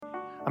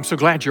I'm so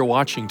glad you're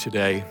watching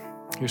today.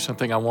 Here's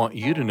something I want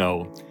you to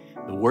know.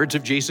 The words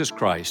of Jesus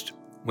Christ,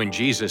 when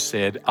Jesus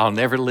said, I'll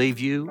never leave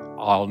you,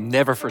 I'll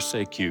never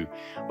forsake you,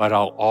 but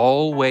I'll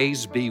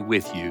always be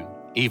with you,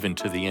 even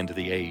to the end of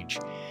the age.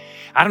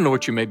 I don't know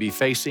what you may be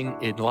facing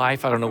in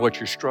life. I don't know what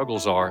your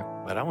struggles are,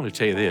 but I want to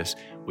tell you this.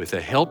 With the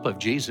help of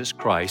Jesus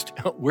Christ,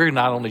 we're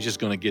not only just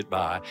going to get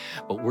by,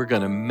 but we're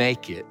going to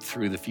make it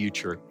through the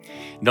future.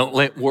 Don't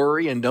let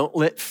worry and don't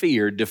let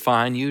fear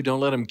define you.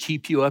 Don't let them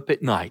keep you up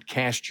at night.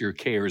 Cast your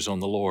cares on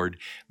the Lord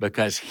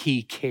because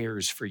He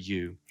cares for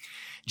you.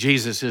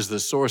 Jesus is the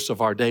source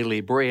of our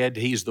daily bread.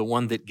 He's the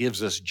one that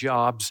gives us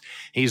jobs.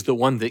 He's the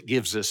one that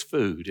gives us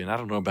food. And I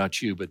don't know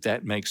about you, but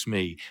that makes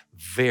me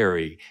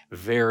very,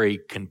 very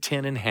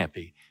content and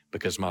happy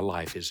because my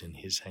life is in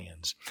His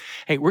hands.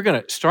 Hey, we're going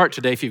to start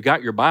today. If you've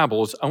got your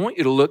Bibles, I want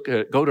you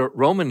to go to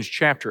Romans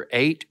chapter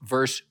 8,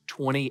 verse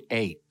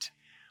 28.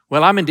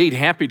 Well, I'm indeed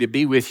happy to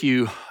be with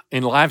you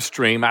in live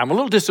stream. I'm a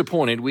little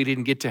disappointed we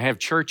didn't get to have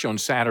church on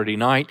Saturday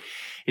night.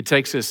 It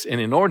takes us an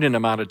inordinate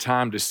amount of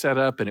time to set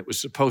up, and it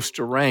was supposed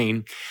to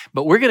rain.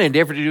 But we're going to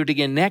endeavor to do it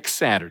again next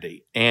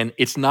Saturday. And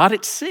it's not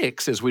at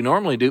 6 as we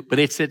normally do, but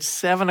it's at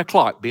 7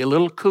 o'clock. Be a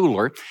little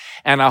cooler.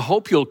 And I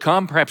hope you'll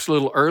come perhaps a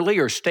little early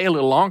or stay a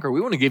little longer.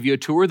 We want to give you a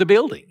tour of the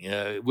building.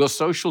 We'll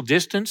social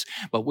distance,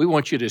 but we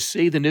want you to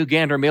see the new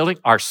Gander building.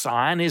 Our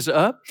sign is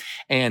up.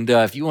 And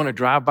if you want to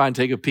drive by and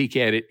take a peek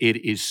at it,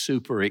 it is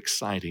super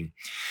exciting.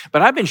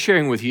 But I've been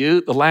sharing with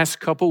you the last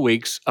couple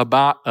weeks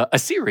about a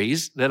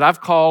series that I've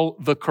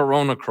called the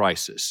Corona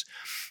Crisis.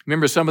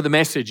 Remember some of the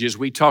messages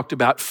we talked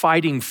about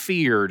fighting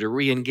fear to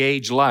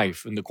re-engage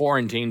life, and the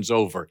quarantine's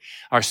over.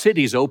 Our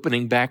city's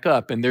opening back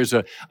up, and there's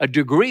a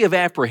degree of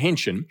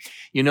apprehension.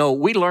 You know,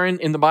 we learn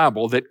in the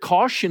Bible that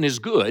caution is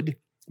good,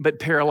 but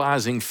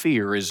paralyzing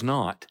fear is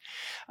not.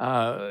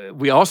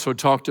 We also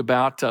talked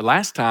about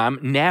last time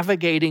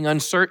navigating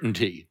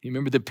uncertainty. You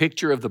remember the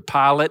picture of the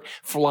pilot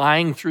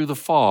flying through the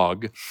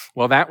fog?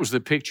 Well, that was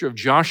the picture of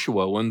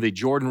Joshua when the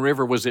Jordan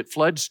River was at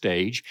flood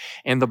stage,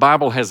 and the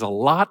Bible has a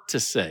lot to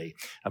say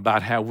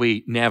about how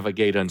we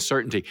navigate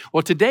uncertainty.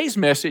 Well, today's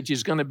message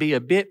is going to be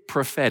a bit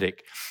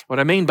prophetic. What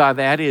I mean by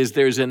that is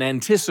there's an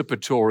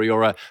anticipatory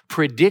or a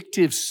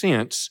predictive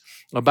sense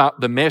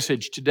about the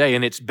message today,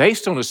 and it's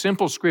based on a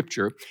simple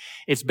scripture.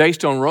 It's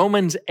based on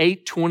Romans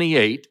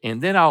 8:28,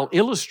 and then I'll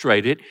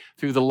illustrate it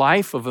through the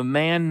life of a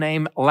man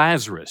named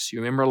Lazarus. You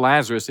remember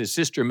Lazarus, his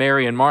sister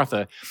Mary and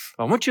Martha.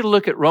 I want you to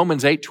look at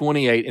Romans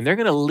 8:28, and they're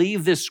going to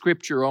leave this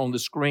scripture on the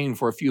screen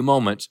for a few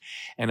moments,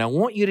 and I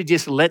want you to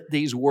just let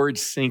these words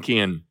sink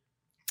in.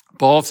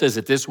 Paul says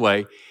it this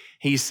way.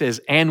 He says,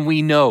 and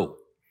we know.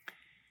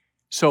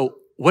 So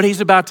what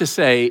he's about to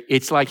say,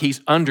 it's like he's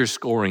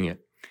underscoring it.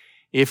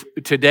 If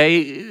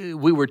today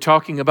we were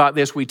talking about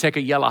this, we take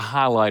a yellow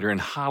highlighter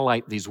and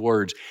highlight these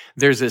words.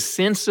 There's a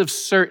sense of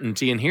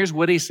certainty, and here's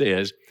what he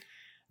says,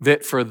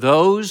 that for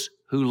those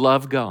who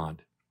love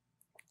God,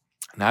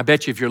 and I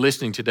bet you if you're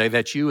listening today,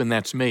 that's you and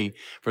that's me.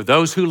 For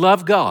those who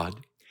love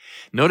God,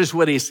 notice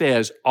what he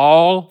says,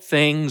 all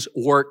things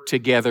work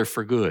together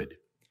for good.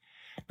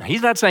 Now,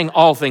 he's not saying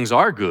all things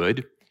are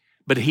good,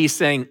 but he's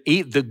saying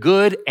the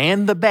good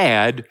and the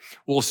bad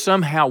will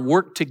somehow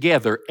work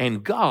together,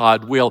 and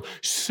God will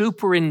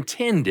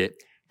superintend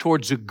it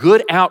towards a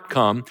good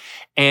outcome.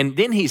 And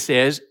then he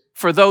says,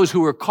 for those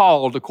who are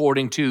called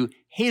according to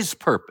His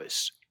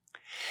purpose.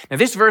 Now,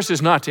 this verse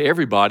is not to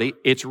everybody.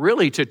 It's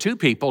really to two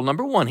people.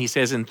 Number one, he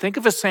says, and think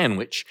of a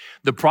sandwich.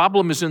 The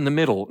problem is in the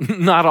middle.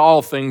 Not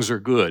all things are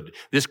good.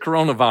 This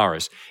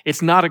coronavirus,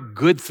 it's not a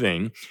good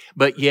thing.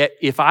 But yet,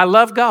 if I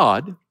love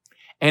God,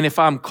 and if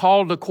I'm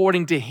called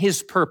according to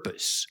His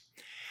purpose,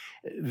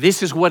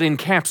 this is what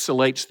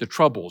encapsulates the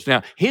troubles.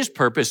 Now, His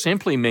purpose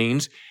simply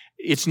means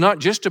it's not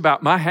just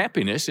about my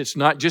happiness. It's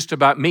not just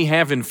about me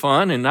having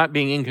fun and not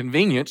being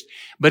inconvenienced,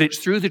 but it's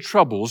through the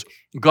troubles,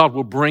 God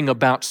will bring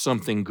about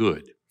something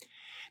good.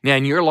 Now,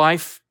 in your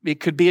life,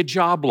 it could be a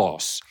job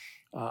loss.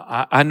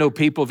 I know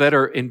people that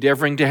are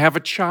endeavoring to have a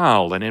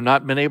child and have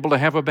not been able to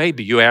have a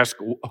baby. You ask,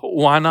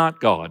 why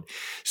not, God?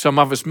 Some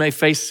of us may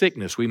face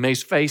sickness. We may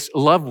face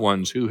loved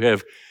ones who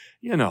have,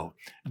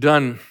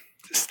 done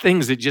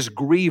things that just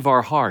grieve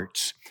our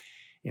hearts.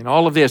 In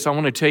all of this, I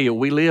want to tell you,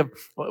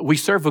 we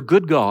serve a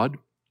good God.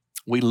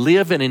 We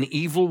live in an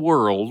evil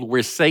world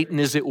where Satan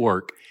is at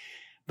work,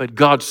 but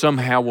God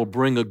somehow will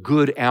bring a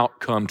good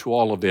outcome to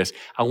all of this.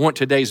 I want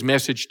today's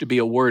message to be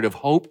a word of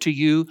hope to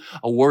you,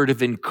 a word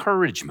of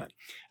encouragement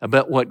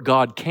about what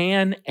God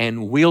can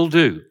and will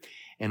do.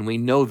 And we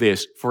know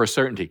this for a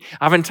certainty.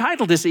 I've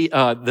entitled this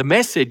the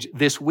message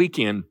this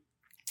weekend,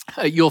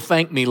 You'll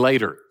Thank Me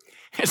Later.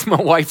 It's my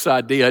wife's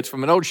idea. It's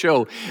from an old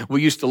show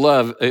we used to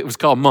love. It was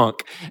called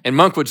Monk. And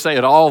Monk would say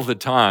it all the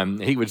time.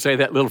 He would say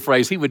that little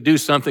phrase. He would do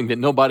something that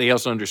nobody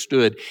else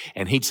understood,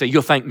 and he'd say,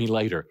 you'll thank me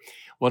later.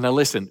 Well, now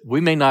listen,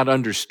 we may not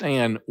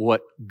understand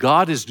what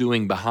God is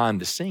doing behind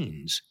the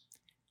scenes,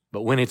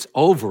 but when it's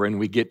over and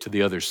we get to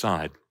the other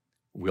side,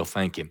 we'll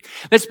thank Him.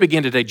 Let's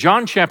begin today.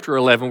 John chapter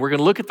 11, we're going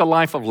to look at the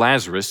life of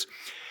Lazarus.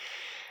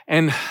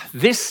 And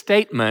this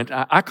statement,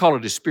 I call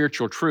it a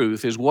spiritual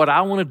truth, is what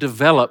I want to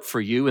develop for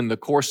you in the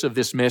course of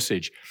this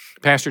message.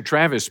 Pastor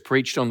Travis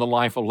preached on the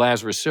life of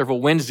Lazarus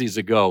several Wednesdays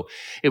ago.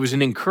 It was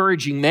an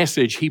encouraging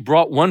message. He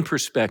brought one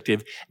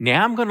perspective.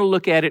 Now I'm going to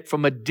look at it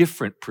from a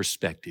different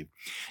perspective.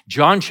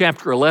 John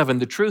chapter 11,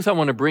 the truth I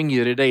want to bring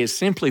you today is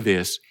simply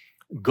this: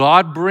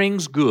 God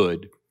brings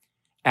good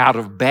out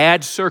of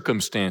bad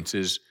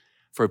circumstances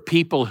for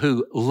people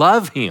who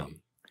love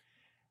Him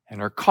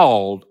and are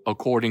called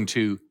according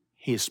to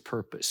His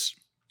purpose.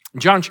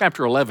 John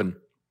chapter 11,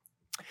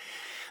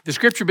 the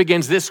scripture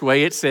begins this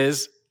way. It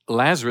says,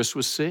 Lazarus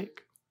was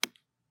sick.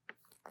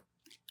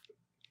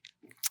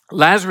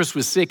 Lazarus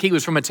was sick. He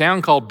was from a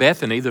town called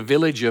Bethany, the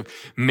village of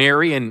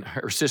Mary and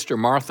her sister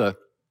Martha.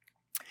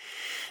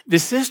 The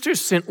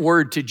sisters sent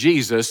word to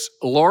Jesus,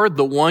 Lord,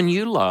 the one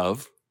you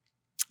love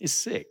is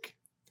sick.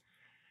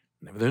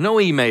 There were no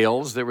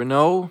emails. There were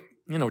no,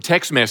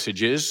 text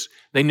messages.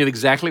 They knew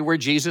exactly where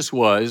Jesus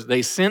was.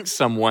 They sent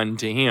someone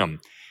to him.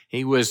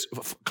 He was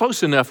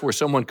close enough where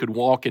someone could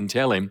walk and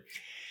tell him.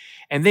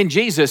 And then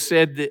Jesus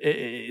said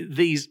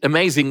these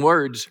amazing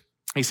words.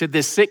 He said,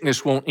 this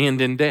sickness won't end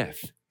in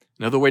death.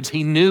 In other words,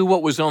 he knew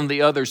what was on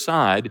the other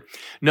side.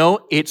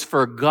 No, it's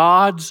for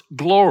God's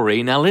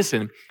glory. Now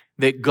listen,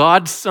 that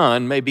God's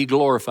Son may be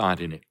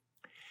glorified in it.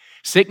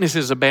 Sickness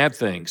is a bad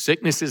thing.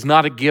 Sickness is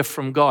not a gift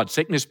from God.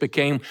 Sickness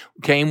came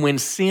when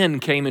sin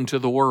came into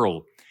the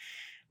world.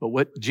 But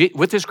what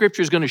the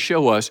scripture is going to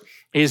show us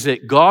is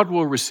that God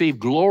will receive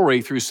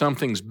glory through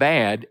something's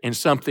bad, and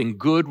something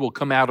good will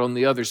come out on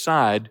the other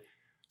side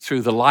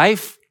through the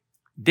life,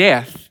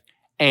 death,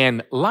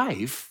 and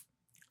life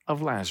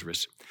of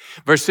Lazarus.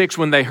 Verse 6,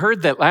 when they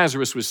heard that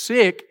Lazarus was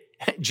sick,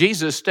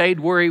 Jesus stayed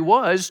where he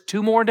was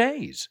 2 more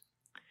days.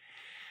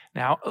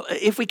 Now,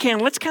 if we can,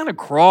 let's kind of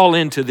crawl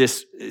into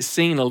this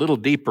scene a little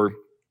deeper.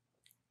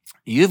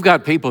 You've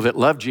got people that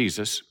love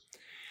Jesus.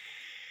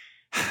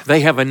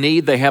 They have a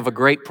need. They have a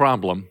great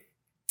problem.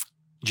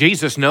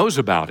 Jesus knows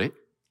about it,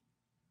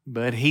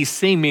 but he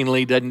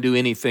seemingly doesn't do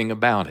anything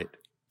about it,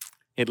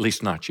 at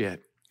least not yet.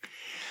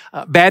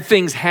 Bad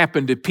things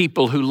happen to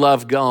people who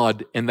love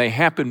God, and they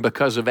happen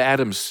because of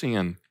Adam's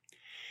sin.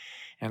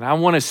 And I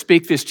want to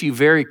speak this to you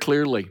very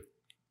clearly.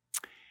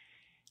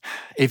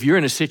 If you're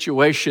in a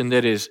situation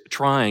that is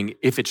trying,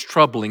 if it's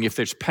troubling, if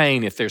there's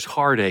pain, if there's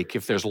heartache,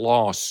 if there's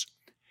loss,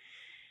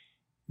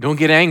 don't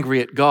get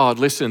angry at God.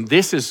 Listen,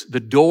 this is the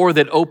door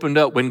that opened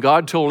up when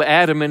God told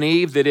Adam and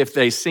Eve that if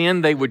they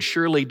sinned, they would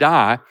surely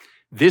die.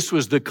 This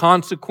was the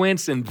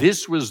consequence, and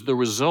this was the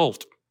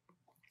result.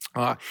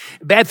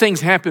 Bad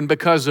things happen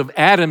because of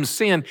Adam's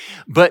sin,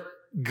 but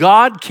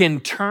God can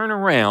turn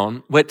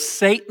around what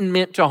Satan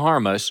meant to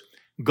harm us.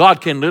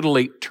 God can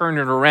literally turn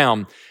it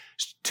around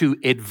to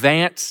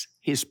advance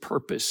His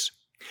purpose.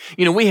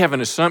 We have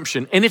an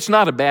assumption, and it's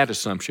not a bad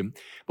assumption,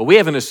 but we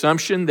have an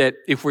assumption that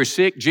if we're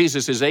sick,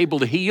 Jesus is able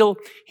to heal,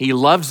 He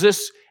loves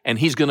us, and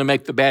He's going to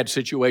make the bad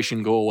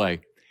situation go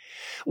away.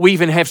 We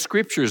even have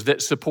scriptures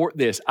that support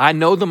this. I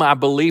know them, I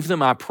believe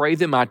them, I pray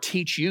them, I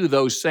teach you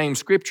those same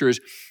scriptures,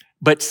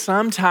 but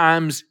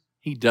sometimes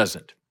He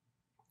doesn't.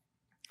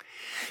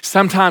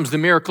 Sometimes the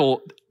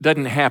miracle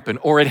doesn't happen,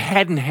 or it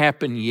hadn't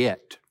happened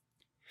yet.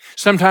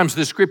 Sometimes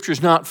the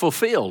scripture's not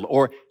fulfilled,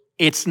 or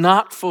it's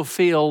not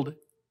fulfilled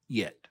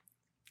yet.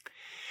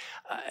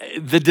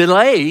 The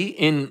delay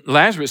in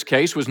Lazarus'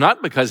 case was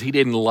not because he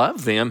didn't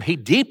love them. He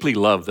deeply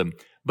loved them,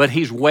 but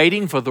he's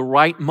waiting for the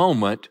right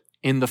moment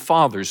in the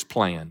Father's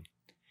plan.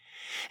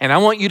 And I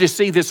want you to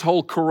see this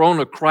whole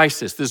corona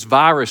crisis, this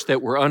virus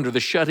that we're under, the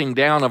shutting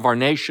down of our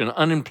nation,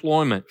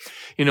 unemployment,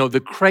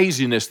 the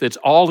craziness that's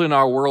all in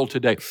our world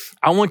today.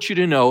 I want you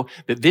to know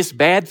that this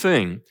bad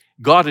thing,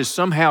 God is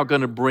somehow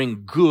going to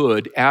bring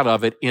good out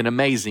of it in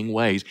amazing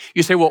ways.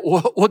 You say, well,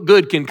 what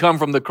good can come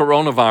from the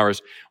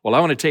coronavirus? Well, I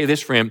want to tell you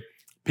this, friend.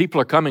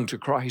 People are coming to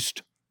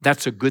Christ.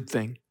 That's a good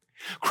thing.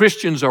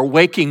 Christians are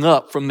waking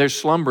up from their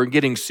slumber and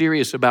getting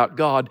serious about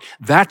God.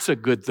 That's a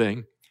good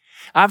thing.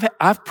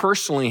 I've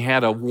personally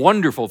had a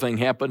wonderful thing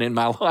happen in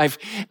my life.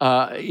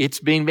 It's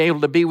being able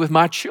to be with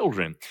my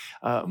children,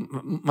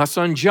 my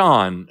son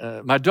John,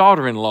 my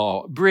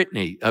daughter-in-law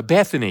Brittany,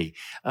 Bethany,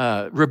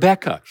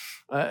 Rebecca.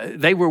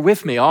 They were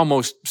with me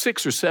almost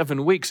 6 or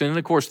 7 weeks, and then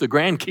of course the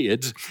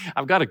grandkids.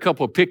 I've got a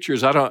couple of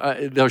pictures.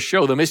 They'll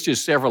show them. It's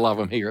just several of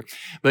them here,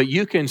 but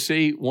you can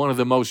see one of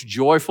the most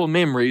joyful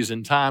memories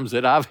and times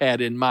that I've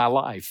had in my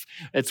life.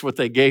 That's what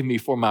they gave me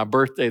for my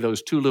birthday.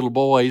 Those 2 little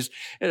boys.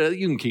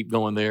 You can keep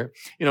going there.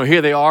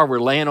 Here they are. We're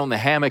laying on the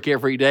hammock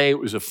every day. It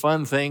was a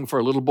fun thing for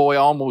a little boy,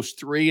 almost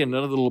 3, and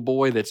another little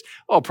boy that's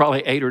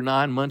probably 8 or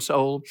 9 months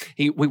old.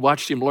 We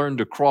watched him learn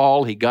to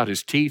crawl. He got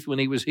his teeth when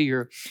he was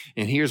here.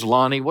 And here's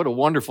Lonnie. What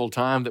a wonderful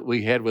time that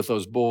we had with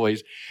those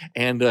boys.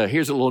 And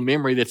here's a little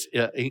memory that's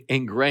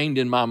ingrained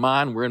in my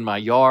mind. We're in my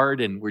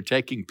yard and we're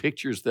taking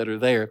pictures that are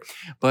there.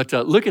 But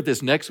look at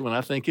this next one.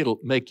 I think it'll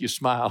make you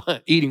smile.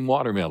 Eating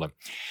watermelon.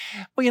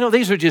 Well,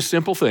 these are just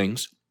simple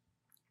things.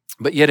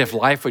 But yet if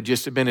life would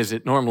just have been as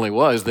it normally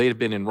was, they'd have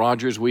been in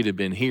Rogers, we'd have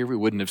been here, we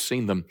wouldn't have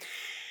seen them.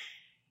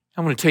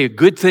 I want to tell you,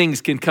 good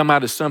things can come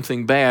out of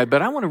something bad,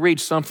 but I want to read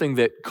something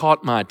that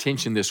caught my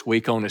attention this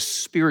week on a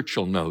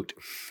spiritual note.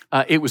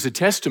 It was a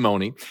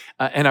testimony,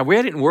 and I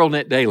read it in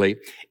WorldNet Daily.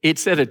 It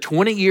said a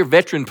 20-year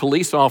veteran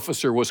police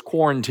officer was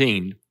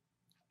quarantined.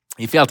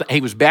 He felt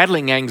he was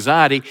battling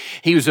anxiety.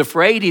 He was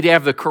afraid he'd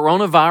have the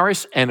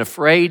coronavirus and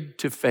afraid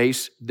to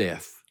face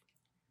death.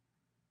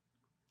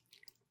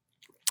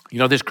 You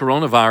know, this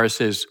coronavirus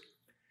has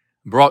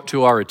brought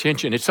to our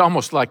attention, it's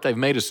almost like they've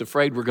made us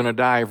afraid we're going to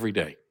die every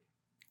day.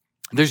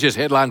 There's just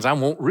headlines I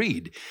won't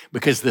read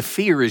because the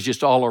fear is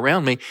just all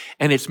around me,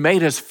 and it's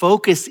made us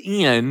focus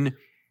in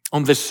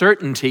on the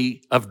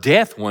certainty of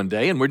death one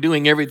day, and we're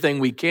doing everything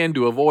we can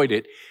to avoid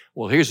it.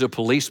 Well, here's a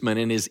policeman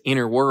in his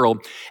inner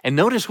world, and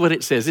notice what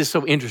it says. It's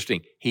so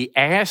interesting. He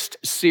asked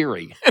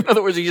Siri. In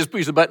other words, he just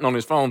pushed a button on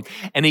his phone,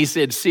 and he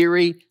said,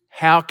 "Siri,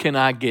 how can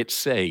I get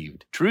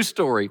saved?" True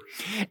story.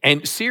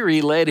 And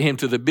Siri led him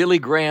to the Billy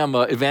Graham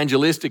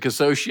Evangelistic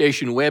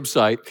Association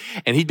website,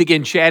 and he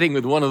began chatting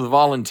with one of the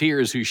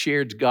volunteers who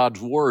shared God's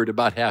word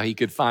about how he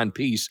could find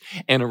peace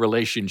and a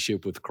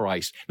relationship with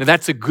Christ. Now,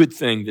 that's a good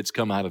thing that's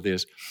come out of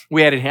this.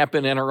 We had it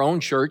happen in our own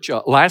church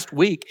last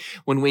week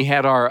when we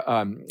had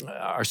our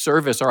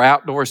service, our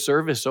outdoor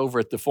service over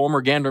at the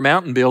former Gander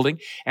Mountain building.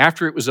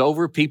 After it was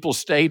over, people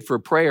stayed for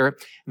prayer, and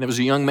there was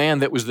a young man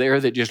that was there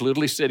that just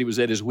literally said he was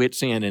at his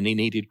wit's end and he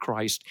needed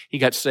Christ. He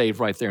got saved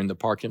right there in the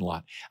parking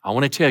lot. I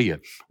want to tell you,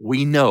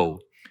 we know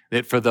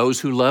that for those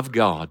who love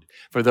God,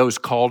 for those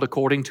called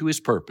according to his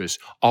purpose,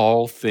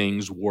 all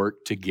things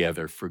work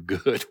together for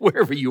good.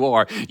 Wherever you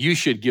are, you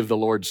should give the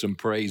Lord some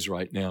praise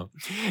right now.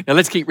 Now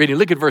let's keep reading.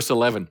 Look at verse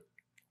 11.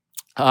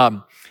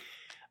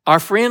 Our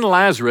friend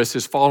Lazarus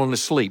has fallen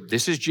asleep.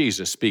 This is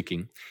Jesus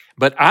speaking.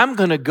 But I'm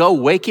going to go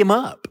wake him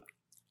up.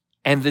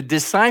 And the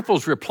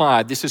disciples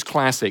replied, this is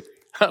classic,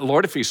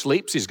 "Lord, if he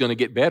sleeps, he's going to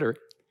get better."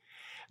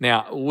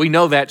 Now, we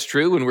know that's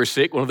true when we're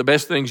sick. One of the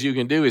best things you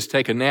can do is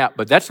take a nap,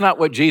 but that's not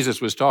what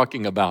Jesus was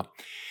talking about.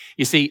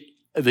 You see,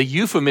 the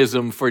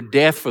euphemism for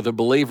death for the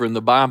believer in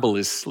the Bible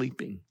is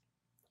sleeping.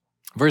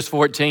 Verse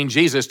 14,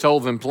 Jesus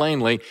told them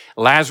plainly,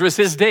 "Lazarus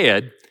is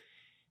dead,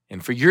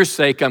 and for your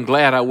sake, I'm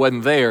glad I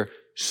wasn't there,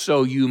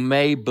 so you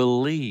may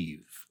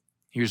believe."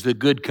 Here's the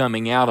good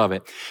coming out of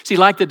it. See,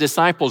 like the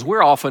disciples,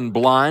 we're often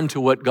blind to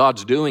what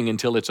God's doing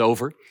until it's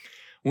over.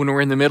 When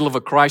we're in the middle of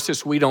a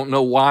crisis, we don't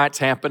know why it's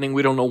happening.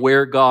 We don't know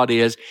where God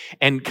is.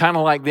 And kind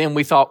of like them,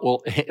 we thought,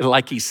 well,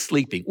 like he's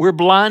sleeping. We're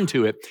blind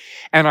to it.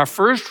 And our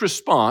first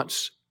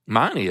response,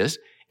 mine is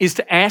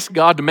to ask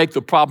God to make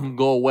the problem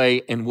go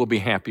away and we'll be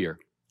happier.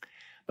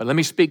 But let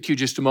me speak to you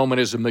just a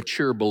moment as a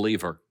mature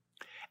believer.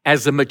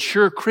 As a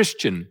mature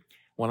Christian,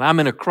 when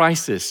I'm in a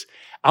crisis,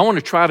 I want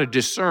to try to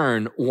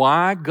discern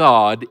why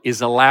God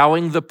is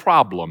allowing the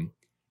problem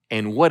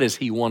and what does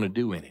he want to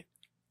do in it.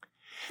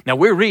 Now,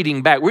 we're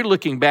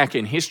looking back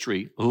in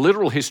history,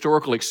 literal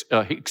historical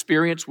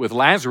experience with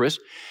Lazarus.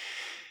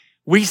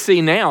 We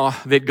see now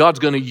that God's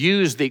going to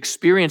use the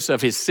experience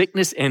of his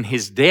sickness and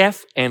his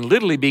death and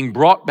literally being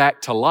brought back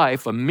to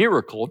life, a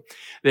miracle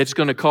that's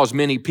going to cause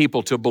many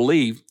people to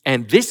believe.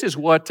 And this is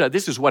what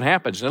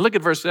happens. Now, look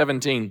at verse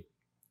 17.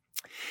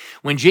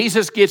 When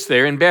Jesus gets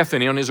there in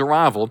Bethany on his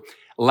arrival,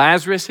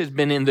 Lazarus has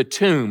been in the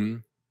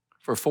tomb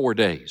for 4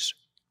 days.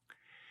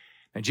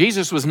 Now,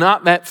 Jesus was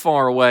not that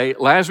far away.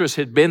 Lazarus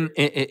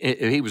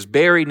he was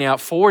buried now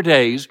 4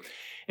 days.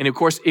 And of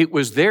course, it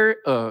was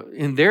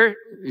in their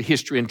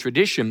history and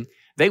tradition,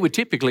 they would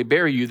typically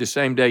bury you the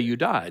same day you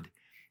died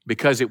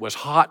because it was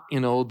hot,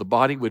 the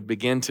body would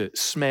begin to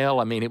smell.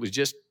 I mean, it was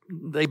just,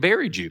 they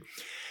buried you.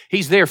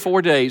 He's there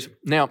 4 days.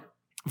 Now,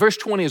 verse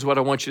 20 is what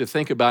I want you to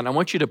think about. And I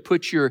want you to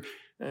put your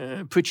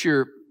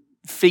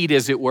feet,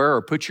 as it were,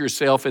 or put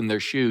yourself in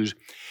their shoes.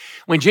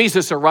 When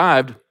Jesus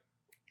arrived,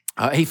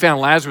 he found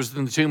Lazarus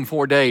in the tomb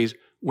 4 days.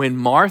 When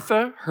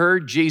Martha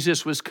heard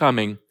Jesus was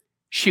coming,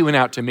 she went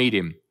out to meet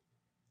him.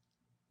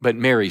 But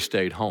Mary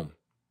stayed home.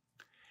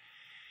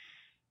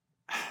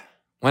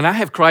 When I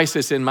have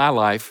crisis in my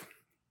life,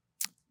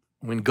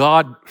 when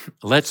God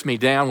lets me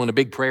down, when a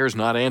big prayer is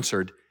not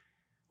answered,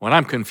 when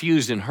I'm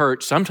confused and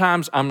hurt,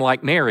 sometimes I'm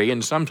like Mary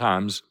and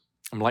sometimes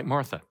I'm like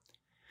Martha.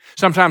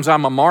 Sometimes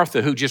I'm a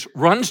Martha who just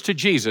runs to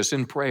Jesus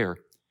in prayer.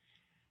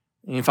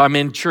 If I'm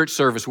in church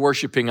service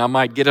worshiping, I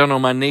might get down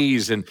on my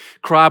knees and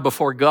cry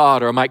before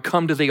God, or I might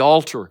come to the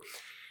altar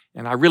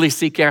and I really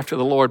seek after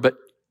the Lord. But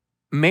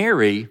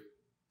Mary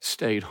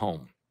stayed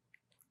home.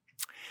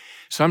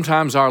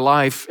 Sometimes our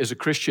life as a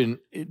Christian,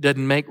 it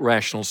doesn't make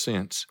rational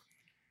sense.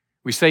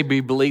 We say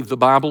we believe the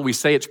Bible. We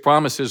say its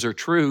promises are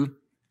true.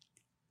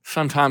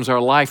 Sometimes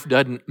our life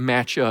doesn't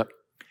match up.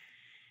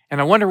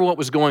 And I wonder what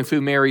was going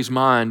through Mary's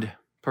mind.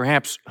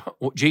 Perhaps,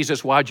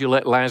 Jesus, why'd you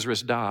let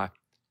Lazarus die?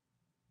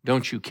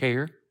 Don't you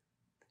care?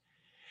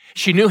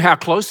 She knew how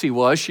close he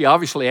was. She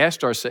obviously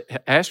asked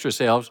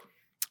herself,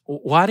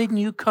 why didn't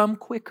you come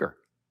quicker?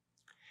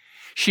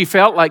 She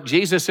felt like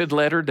Jesus had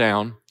let her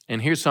down.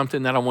 And here's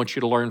something that I want you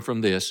to learn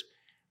from this.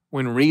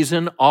 When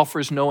reason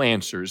offers no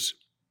answers,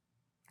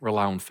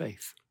 rely on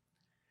faith.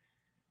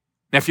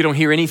 Now, if you don't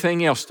hear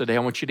anything else today, I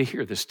want you to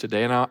hear this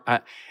today.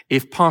 And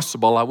if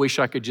possible, I wish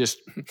I could just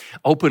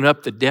open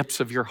up the depths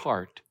of your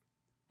heart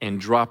and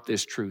drop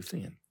this truth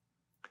in.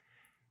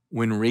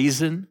 When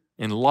reason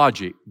and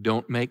logic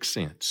don't make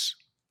sense,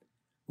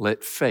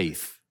 let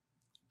faith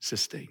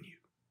sustain you.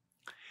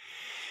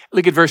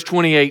 Look at verse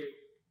 28.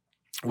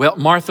 Well,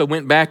 Martha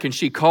went back and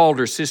she called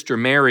her sister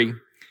Mary,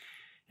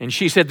 and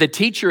she said, the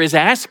teacher is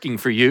asking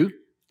for you,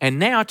 and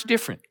now it's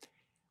different.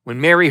 When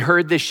Mary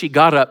heard this, she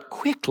got up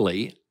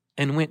quickly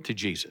and went to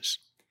Jesus.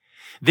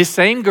 This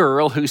same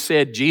girl who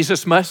said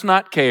Jesus must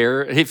not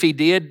care, if he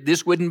did,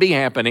 this wouldn't be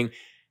happening,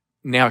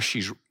 now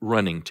she's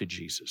running to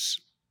Jesus.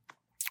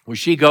 Well,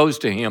 she goes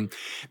to him.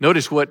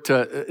 Notice what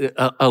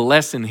a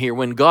lesson here.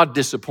 When God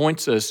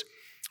disappoints us,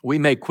 we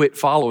may quit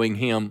following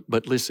him,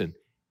 but listen,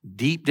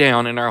 deep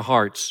down in our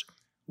hearts,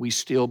 we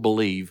still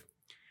believe.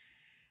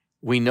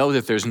 We know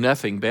that there's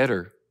nothing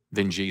better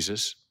than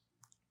Jesus,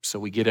 so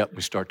we get up and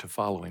we start to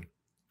follow him.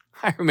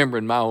 I remember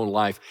in my own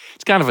life,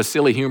 it's kind of a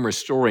silly, humorous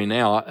story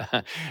now.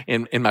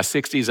 In my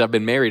 60s, I've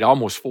been married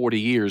almost 40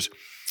 years.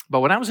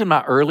 But when I was in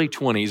my early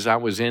 20s, I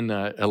was in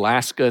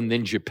Alaska and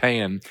then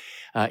Japan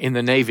in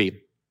the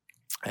Navy.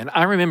 And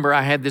I remember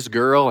I had this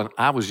girl, and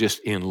I was just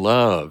in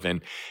love.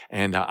 And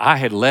I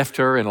had left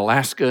her in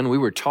Alaska, and we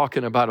were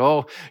talking about,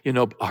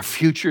 our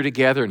future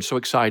together, and so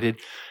excited.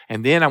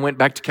 And then I went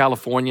back to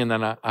California, and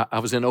then I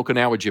was in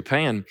Okinawa,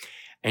 Japan,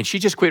 and she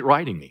just quit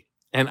writing me.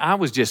 And I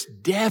was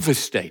just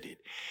devastated.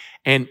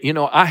 And,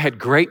 I had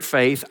great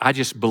faith. I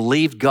just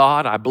believed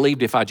God. I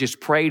believed if I just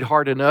prayed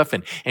hard enough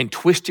and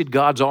twisted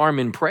God's arm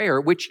in prayer,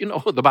 which,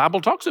 the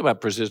Bible talks about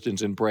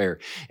persistence in prayer.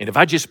 And if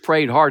I just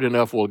prayed hard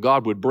enough, well,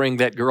 God would bring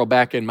that girl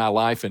back in my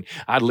life and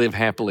I'd live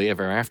happily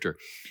ever after.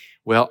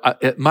 Well,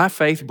 my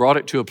faith brought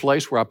it to a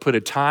place where I put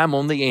a time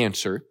on the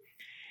answer.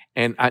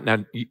 And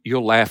now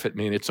you'll laugh at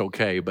me and it's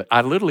okay, but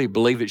I literally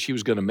believed that she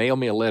was going to mail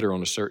me a letter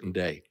on a certain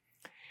day.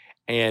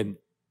 And,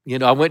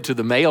 I went to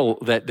the mail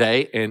that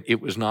day and it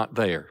was not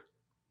there.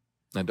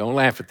 Now, don't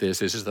laugh at this.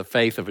 This is the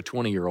faith of a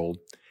 20-year-old.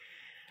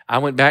 I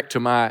went back to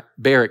my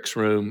barracks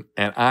room,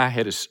 and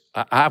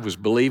I was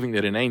believing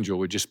that an angel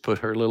would just put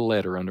her little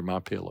letter under my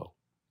pillow.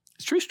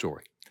 It's a true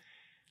story.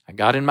 I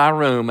got in my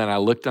room, and I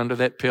looked under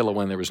that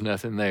pillow, and there was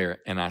nothing there,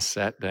 and I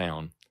sat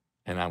down,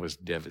 and I was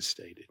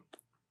devastated.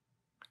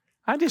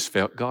 I just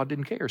felt God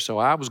didn't care, so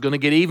I was going to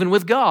get even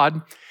with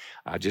God.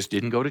 I just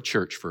didn't go to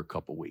church for a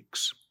couple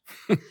weeks.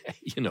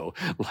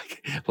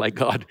 like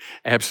God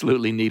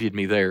absolutely needed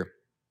me there.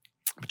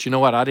 But you know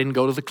what? I didn't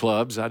go to the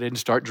clubs. I didn't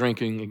start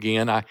drinking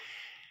again. I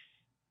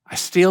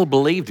still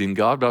believed in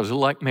God, but I was a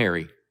little like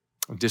Mary.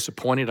 I was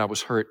disappointed. I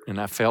was hurt,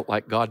 and I felt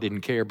like God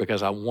didn't care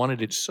because I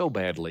wanted it so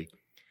badly.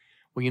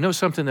 Well, you know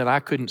something that I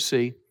couldn't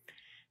see?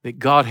 That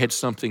God had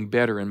something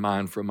better in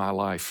mind for my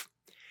life.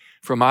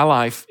 For my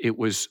life, it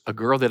was a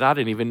girl that I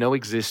didn't even know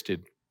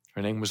existed.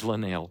 Her name was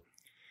Linnell.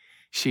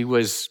 She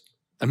was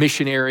a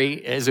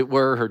missionary, as it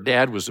were. Her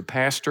dad was a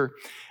pastor.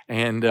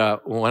 And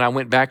when I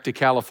went back to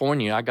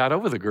California, I got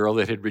over the girl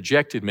that had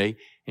rejected me.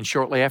 And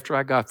shortly after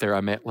I got there,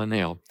 I met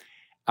Linnell.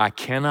 I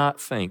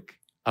cannot think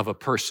of a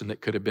person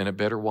that could have been a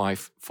better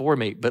wife for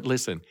me. But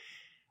listen,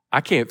 I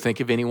can't think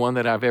of anyone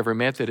that I've ever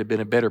met that had been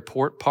a better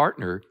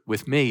partner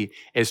with me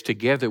as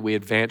together we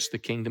advanced the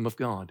kingdom of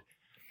God.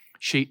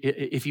 She,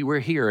 if you were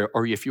here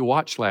or if you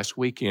watched last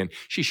weekend,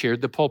 she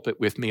shared the pulpit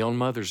with me on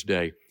Mother's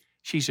Day.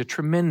 She's a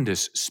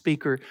tremendous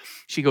speaker.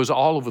 She goes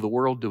all over the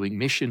world doing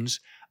missions.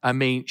 I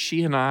mean,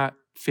 she and I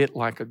fit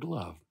like a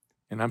glove,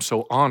 and I'm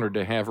so honored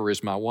to have her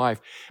as my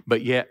wife.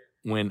 But yet,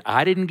 when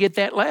I didn't get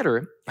that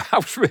letter, I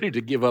was ready to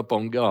give up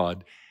on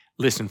God.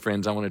 Listen,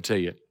 friends, I want to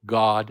tell you,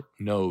 God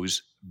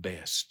knows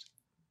best.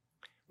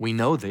 We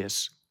know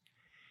this.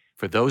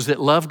 For those that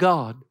love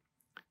God,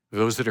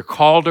 those that are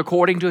called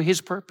according to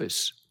his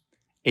purpose,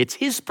 it's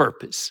his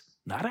purpose,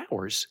 not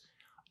ours.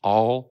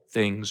 All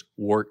things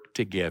work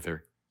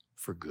together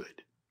for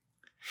good.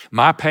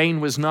 My pain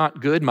was not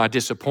good. My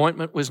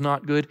disappointment was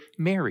not good.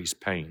 Mary's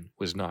pain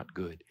was not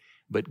good.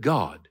 But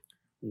God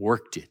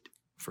worked it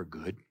for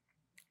good.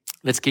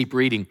 Let's keep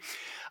reading.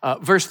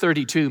 Verse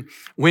 32,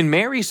 when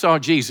Mary saw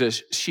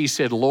Jesus, she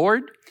said,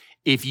 Lord,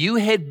 if you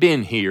had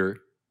been here,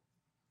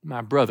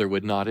 my brother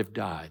would not have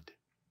died.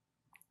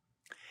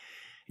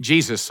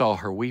 Jesus saw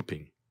her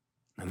weeping.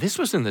 And this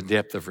was in the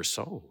depth of her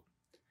soul.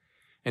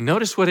 And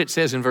notice what it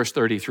says in verse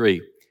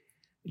 33.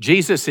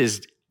 Jesus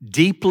is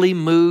deeply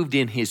moved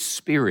in his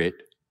spirit,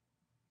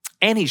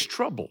 and he's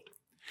troubled.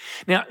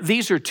 Now,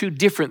 these are two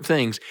different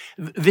things.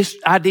 This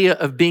idea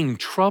of being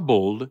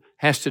troubled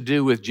has to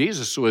do with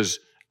Jesus was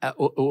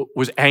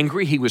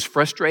angry, he was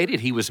frustrated,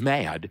 he was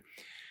mad.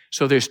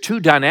 So there's two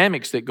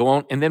dynamics that go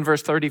on. And then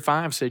verse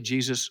 35 said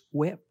Jesus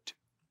wept.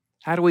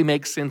 How do we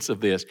make sense of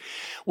this?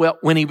 Well,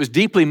 when he was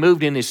deeply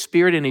moved in his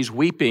spirit and he's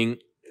weeping,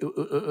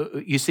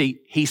 you see,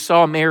 he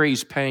saw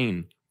Mary's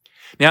pain.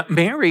 Now,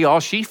 Mary, all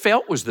she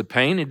felt was the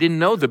pain and didn't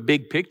know the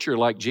big picture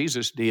like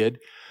Jesus did.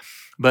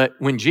 But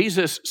when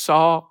Jesus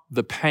saw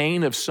the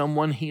pain of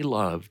someone he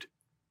loved,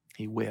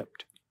 he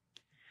wept.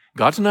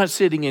 God's not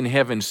sitting in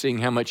heaven seeing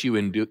how much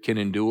you can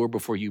endure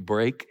before you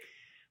break.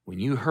 When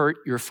you hurt,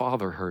 your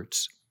Father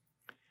hurts.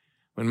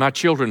 When my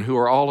children, who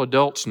are all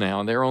adults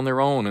now, and they're on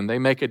their own, and they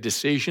make a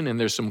decision, and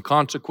there's some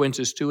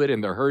consequences to it,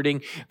 and they're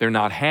hurting, they're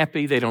not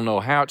happy, they don't know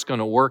how it's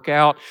going to work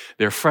out,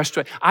 they're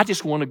frustrated. I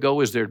just want to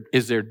go as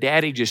their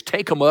daddy, just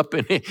take them up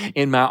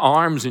in my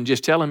arms and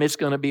just tell them it's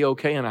going to be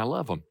okay, and I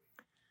love them.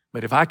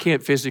 But if I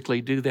can't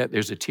physically do that,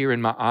 there's a tear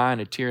in my eye and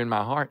a tear in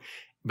my heart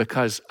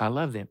because I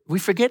love them. We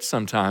forget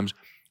sometimes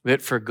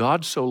that for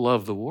God so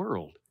loved the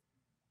world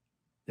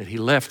that he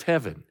left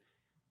heaven,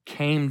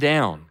 came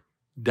down,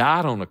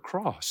 died on a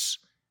cross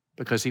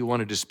because he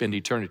wanted to spend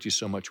eternity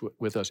so much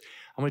with us.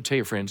 I'm going to tell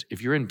you, friends,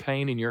 if you're in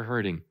pain and you're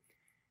hurting,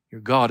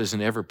 your God is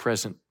an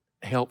ever-present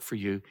help for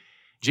you.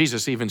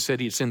 Jesus even said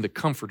he'd send the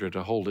Comforter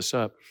to hold us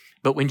up.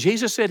 But when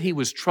Jesus said he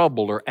was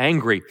troubled or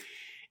angry,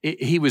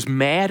 he was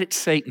mad at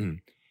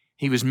Satan.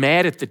 He was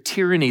mad at the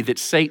tyranny that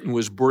Satan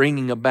was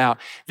bringing about,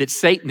 that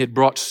Satan had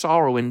brought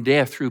sorrow and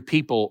death through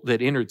people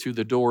that entered through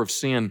the door of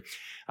sin.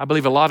 I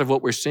believe a lot of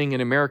what we're seeing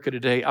in America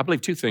today, I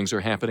believe two things are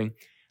happening.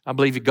 I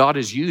believe God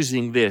is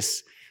using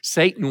this.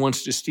 Satan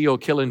wants to steal,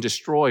 kill, and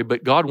destroy,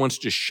 but God wants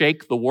to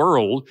shake the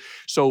world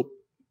so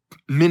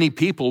many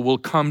people will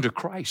come to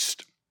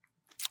Christ.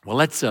 Well,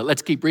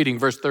 let's keep reading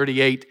verse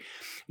 38.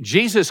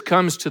 Jesus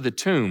comes to the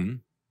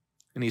tomb,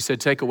 and he said,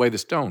 take away the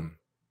stone.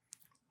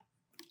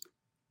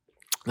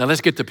 Now,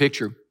 let's get the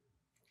picture.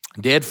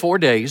 Dead 4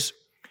 days.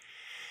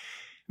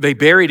 They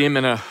buried him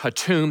in a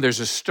tomb. There's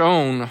a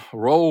stone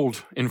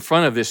rolled in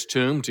front of this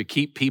tomb to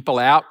keep people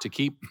out, to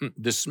keep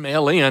the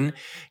smell in,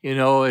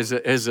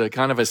 as a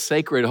kind of a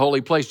sacred, holy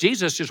place.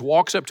 Jesus just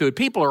walks up to it.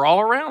 People are all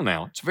around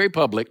now. It's very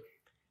public.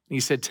 He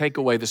said, take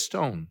away the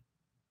stone.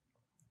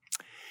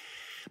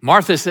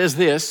 Martha says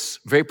this,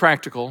 very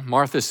practical.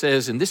 Martha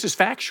says, and this is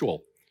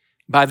factual,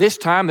 by this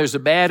time there's a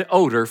bad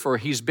odor, for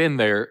he's been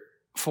there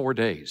 4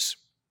 days.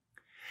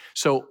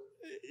 So,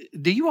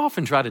 do you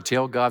often try to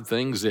tell God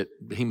things that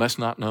he must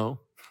not know?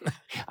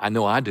 I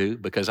know I do,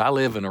 because I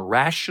live in a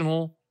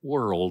rational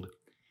world,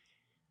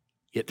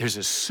 yet there's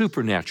a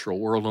supernatural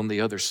world on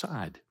the other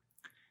side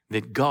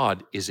that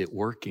God is at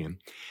work in.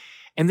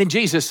 And then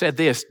Jesus said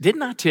this,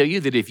 didn't I tell you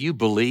that if you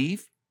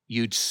believe,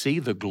 you'd see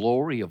the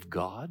glory of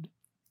God?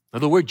 In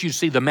other words, you'd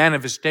see the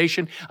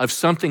manifestation of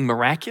something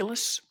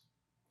miraculous.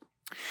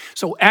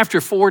 So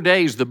after 4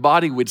 days, the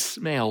body would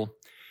smell.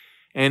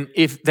 And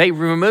if they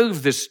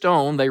removed the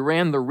stone, they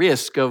ran the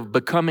risk of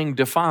becoming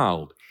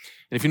defiled.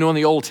 And if you know in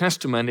the Old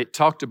Testament, it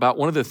talked about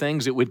one of the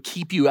things that would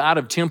keep you out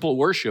of temple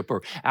worship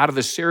or out of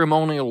the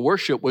ceremonial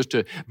worship was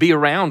to be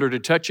around or to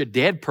touch a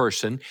dead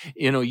person.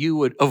 You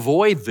would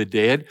avoid the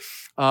dead.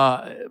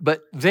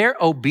 But their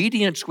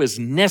obedience was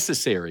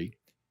necessary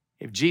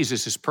if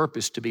Jesus'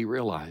 purpose to be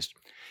realized.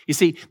 You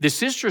see, the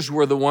sisters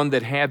were the one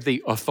that had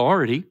the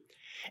authority.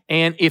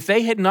 And if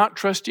they had not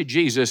trusted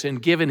Jesus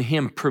and given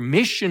him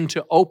permission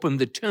to open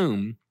the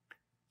tomb,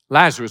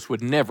 Lazarus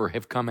would never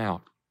have come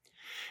out.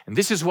 And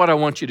this is what I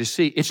want you to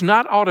see. It's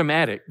not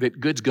automatic that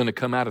good's going to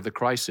come out of the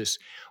crisis.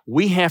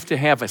 We have to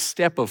have a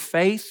step of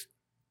faith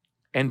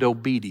and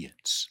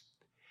obedience.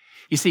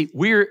 You see,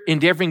 we're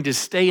endeavoring to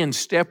stay in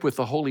step with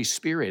the Holy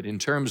Spirit in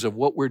terms of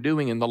what we're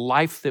doing and the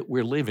life that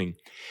we're living.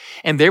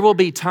 And there will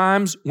be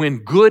times when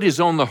good is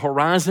on the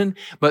horizon,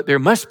 but there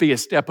must be a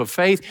step of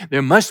faith.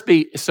 There must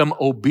be some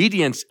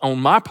obedience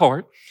on my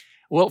part.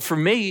 Well, for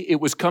me, it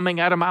was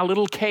coming out of my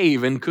little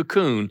cave and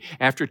cocoon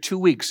after 2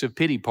 weeks of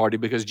pity party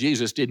because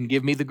Jesus didn't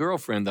give me the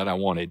girlfriend that I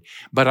wanted.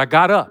 But I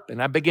got up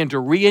and I began to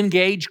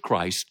re-engage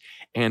Christ.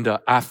 And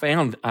I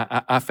found,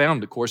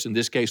 of course, in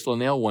this case,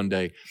 Linnell one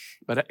day.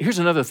 But here's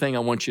another thing I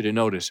want you to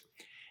notice.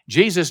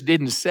 Jesus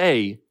didn't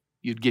say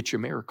you'd get your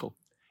miracle.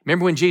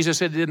 Remember when Jesus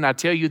said, didn't I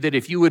tell you that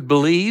if you would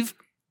believe?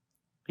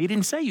 He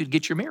didn't say you'd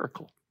get your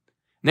miracle.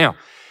 Now,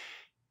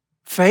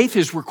 faith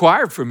is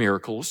required for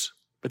miracles,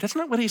 but that's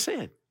not what he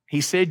said.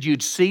 He said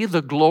you'd see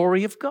the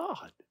glory of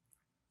God.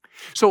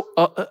 So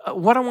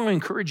what I want to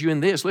encourage you in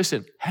this,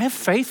 listen, have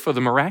faith for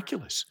the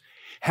miraculous.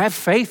 Have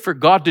faith for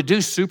God to do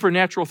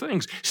supernatural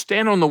things.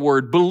 Stand on the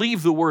Word.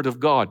 Believe the Word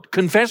of God.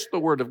 Confess the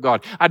Word of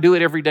God. I do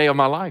it every day of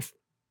my life.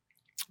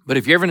 But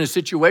if you're ever in a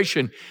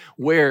situation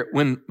where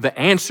when the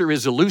answer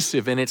is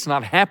elusive and it's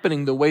not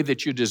happening the way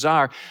that you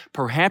desire,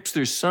 perhaps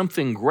there's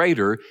something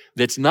greater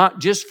that's not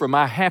just for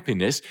my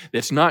happiness,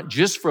 that's not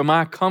just for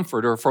my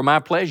comfort or for my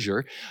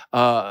pleasure,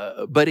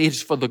 but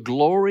it's for the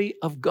glory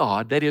of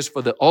God. That is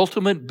for the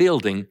ultimate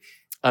building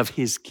of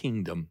His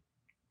kingdom.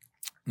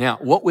 Now,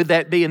 what would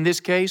that be in this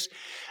case?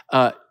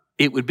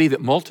 It would be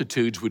that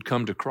multitudes would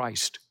come to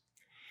Christ.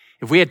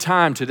 If we had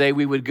time today,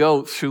 we would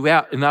go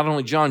throughout not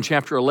only John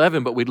chapter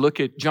 11, but we'd look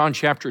at John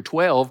chapter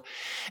 12,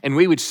 and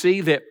we would see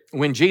that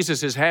when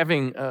Jesus is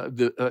having,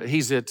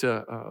 he's at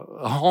a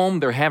home,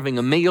 they're having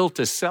a meal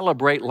to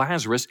celebrate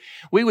Lazarus,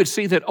 we would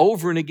see that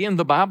over and again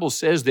the Bible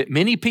says that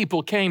many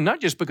people came, not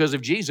just because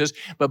of Jesus,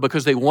 but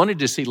because they wanted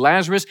to see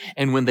Lazarus,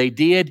 and when they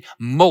did,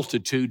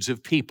 multitudes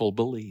of people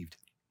believed.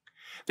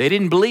 They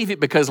didn't believe it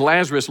because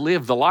Lazarus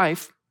lived the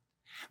life.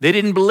 They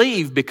didn't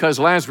believe because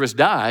Lazarus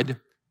died.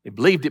 They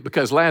believed it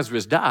because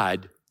Lazarus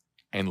died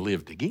and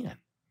lived again.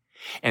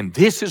 And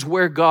this is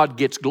where God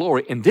gets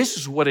glory, and this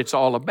is what it's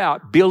all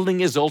about, building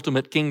his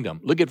ultimate kingdom.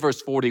 Look at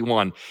verse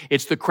 41.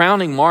 It's the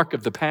crowning mark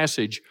of the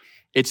passage.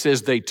 It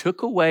says, they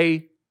took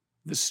away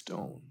the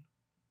stone.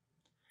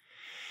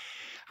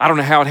 I don't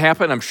know how it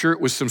happened. I'm sure it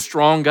was some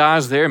strong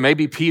guys there.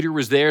 Maybe Peter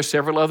was there,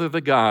 several other of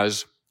the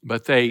guys,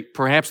 but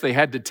perhaps they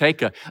had to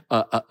take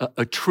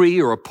a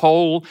tree or a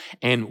pole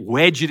and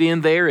wedge it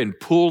in there and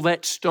pull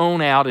that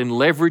stone out and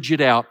leverage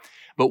it out.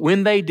 But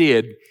when they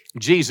did,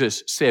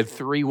 Jesus said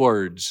 3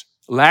 words,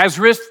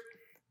 Lazarus,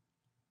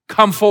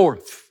 come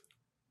forth.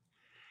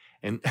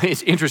 And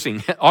it's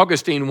interesting.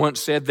 Augustine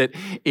once said that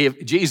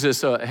if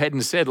Jesus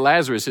hadn't said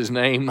Lazarus'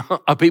 name,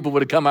 people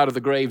would have come out of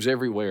the graves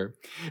everywhere.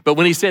 But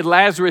when he said,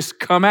 Lazarus,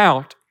 come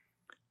out,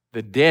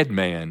 the dead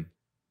man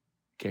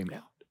came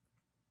out.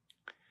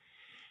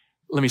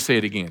 Let me say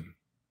it again.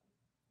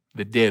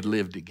 The dead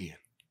lived again.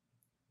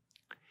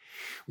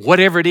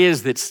 Whatever it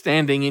is that's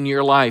standing in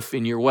your life,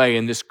 in your way,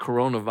 in this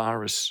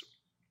coronavirus,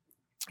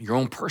 your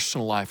own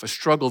personal life, a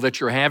struggle that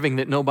you're having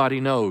that nobody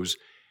knows,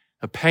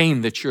 a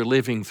pain that you're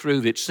living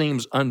through that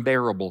seems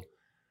unbearable,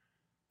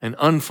 an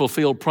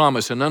unfulfilled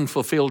promise, an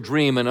unfulfilled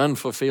dream, an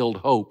unfulfilled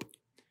hope.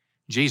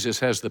 Jesus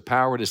has the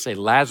power to say,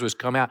 Lazarus,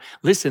 come out.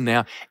 Listen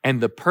now,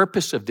 and the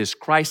purpose of this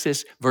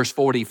crisis, verse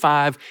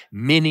 45,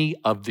 many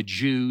of the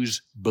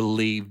Jews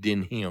believed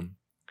in him.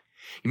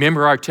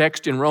 Remember our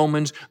text in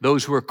Romans,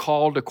 those who are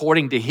called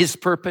according to his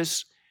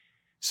purpose?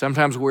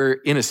 Sometimes we're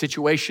in a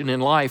situation in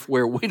life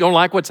where we don't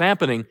like what's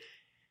happening,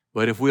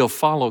 but if we'll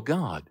follow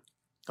God,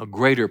 a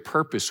greater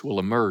purpose will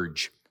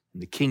emerge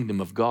and the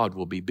kingdom of God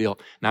will be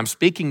built. Now, I'm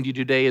speaking to you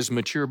today as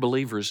mature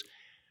believers.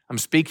 I'm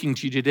speaking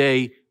to you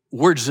today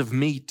words of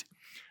meat.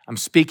 I'm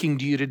speaking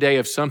to you today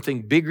of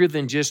something bigger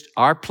than just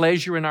our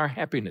pleasure and our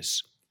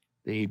happiness,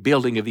 the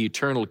building of the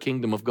eternal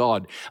kingdom of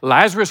God.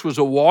 Lazarus was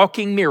a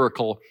walking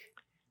miracle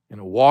and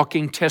a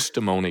walking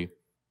testimony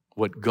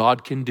what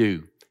God can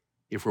do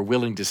if we're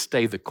willing to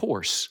stay the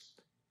course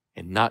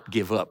and not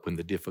give up when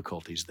the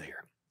difficulty's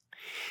there.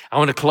 I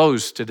want to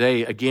close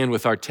today again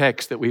with our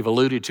text that we've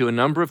alluded to a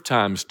number of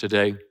times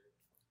today.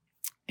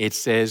 It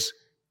says,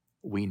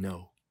 we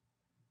know.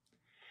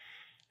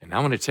 And I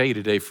want to tell you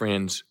today,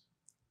 friends,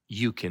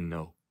 you can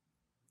know.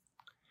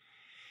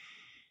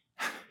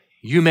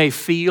 You may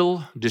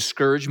feel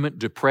discouragement,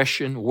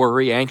 depression,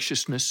 worry,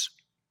 anxiousness,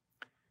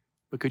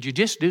 but could you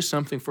just do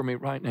something for me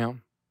right now?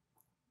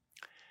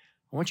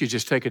 I want you to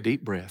just take a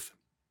deep breath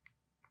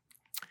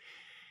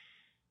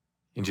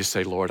and just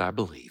say, Lord, I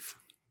believe.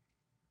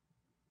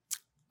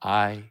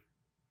 I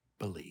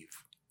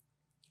believe.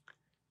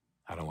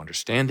 I don't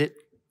understand it.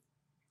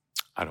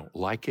 I don't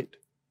like it.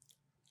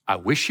 I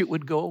wish it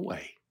would go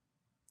away.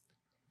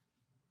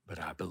 But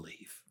I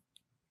believe.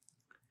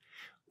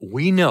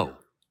 We know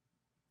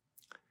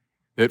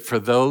that for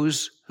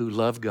those who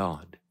love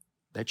God,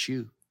 that's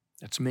you,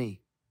 that's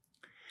me,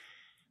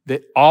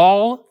 that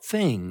all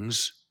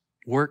things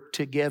work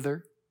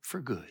together for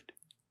good.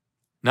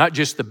 Not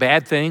just the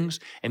bad things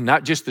and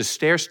not just the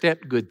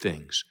stair-step good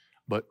things,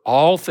 but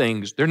all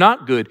things, they're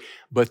not good,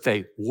 but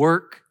they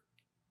work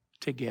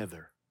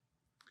together.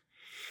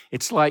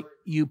 It's like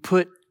you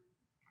put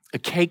a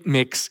cake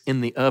mix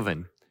in the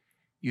oven.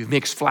 You've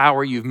mixed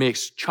flour, you've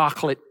mixed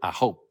chocolate. I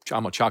hope,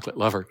 I'm a chocolate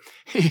lover.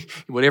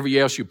 Whatever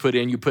else you put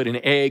in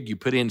egg, you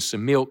put in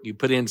some milk, you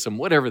put in some,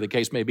 whatever the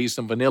case may be,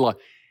 some vanilla,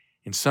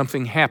 and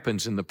something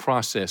happens in the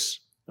process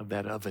of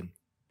that oven.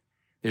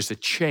 There's a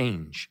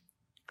change.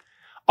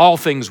 All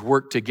things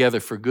work together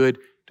for good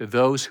to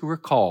those who are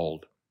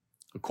called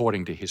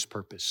according to his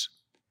purpose.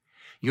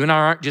 You and I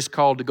aren't just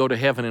called to go to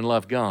heaven and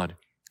love God.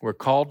 We're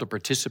called to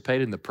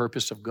participate in the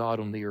purpose of God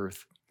on the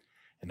earth.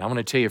 And I want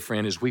to tell you,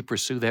 friend, as we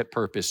pursue that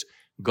purpose,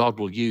 God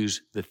will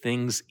use the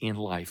things in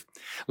life.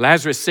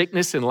 Lazarus'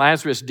 sickness and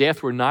Lazarus'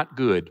 death were not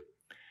good,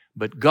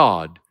 but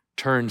God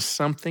turned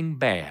something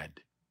bad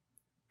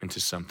into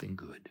something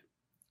good.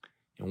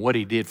 And what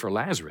he did for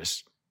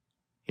Lazarus,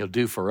 he'll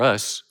do for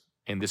us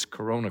in this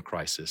corona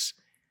crisis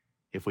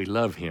if we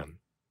love him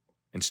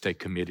and stay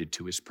committed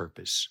to his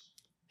purpose.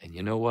 And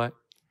you know what?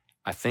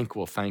 I think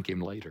we'll thank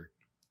him later.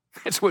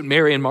 That's what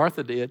Mary and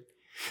Martha did.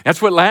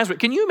 That's what Lazarus,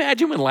 can you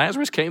imagine when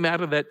Lazarus came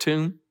out of that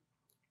tomb?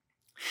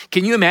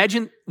 Can you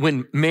imagine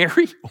when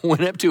Mary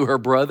went up to her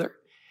brother,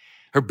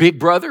 her big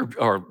brother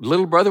or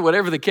little brother,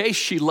 whatever the case,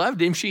 she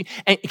loved him.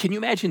 And can you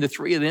imagine the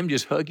three of them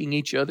just hugging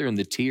each other and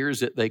the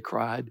tears that they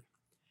cried?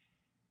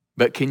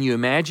 But can you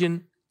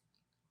imagine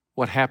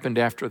what happened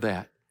after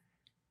that?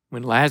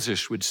 When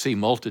Lazarus would see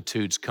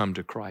multitudes come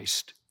to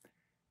Christ,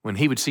 when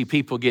he would see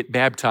people get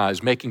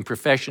baptized, making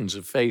professions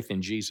of faith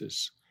in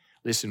Jesus.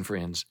 Listen,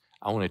 friends,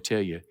 I want to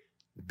tell you,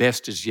 the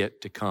best is yet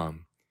to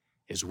come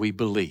as we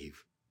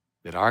believe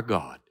that our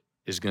God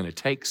is going to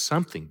take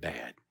something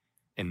bad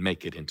and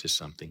make it into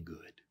something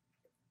good.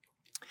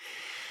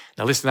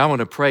 Now listen, I want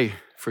to pray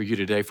for you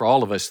today, for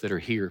all of us that are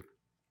here.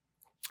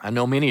 I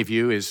know many of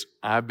you, as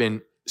I've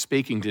been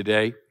speaking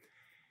today,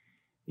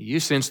 you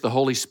sense the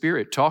Holy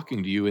Spirit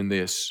talking to you in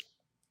this.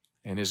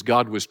 And as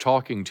God was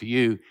talking to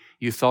you,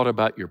 you thought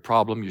about your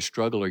problem, your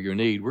struggle, or your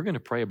need. We're going to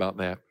pray about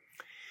that.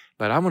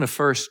 But I want to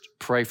first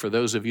pray for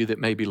those of you that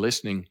may be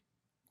listening.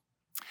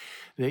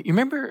 You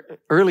remember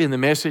early in the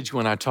message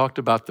when I talked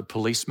about the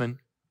policeman?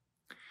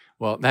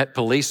 Well, that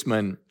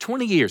policeman,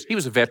 20 years, he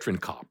was a veteran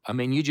cop. I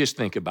mean, you just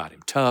think about him.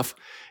 Tough,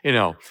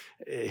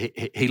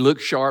 he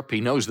looks sharp.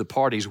 He knows the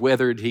part. He's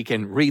weathered. He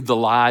can read the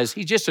lies.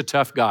 He's just a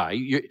tough guy.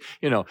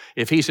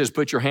 If he says,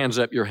 put your hands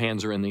up, your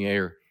hands are in the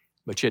air.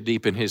 But yet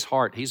deep in his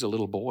heart, he's a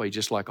little boy,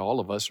 just like all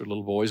of us are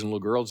little boys and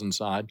little girls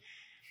inside.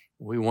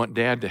 We want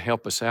Dad to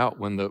help us out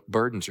when the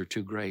burdens are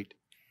too great.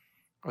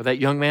 Or that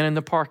young man in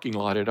the parking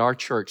lot at our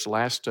church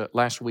last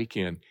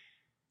weekend,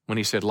 when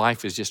he said,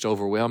 life is just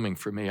overwhelming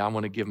for me. I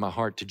want to give my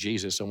heart to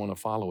Jesus. I want to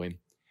follow him.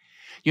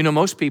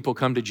 Most people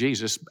come to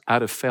Jesus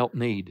out of felt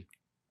need.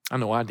 I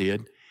know I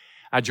did.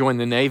 I joined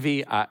the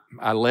Navy.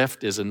 I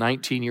left as a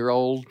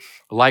 19-year-old.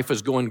 Life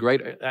was going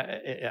great.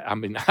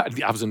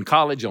 I was in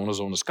college. I was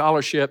on a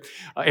scholarship.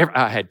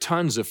 I had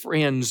tons of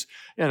friends.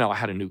 I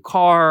had a new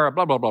car,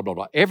 blah, blah, blah, blah,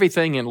 blah.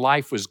 Everything in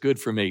life was good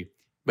for me.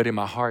 But in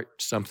my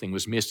heart, something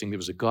was missing. There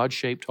was a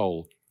God-shaped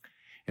hole.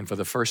 And for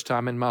the first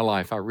time in my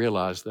life, I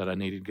realized that I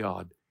needed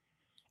God.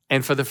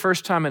 And for the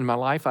first time in my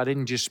life, I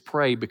didn't just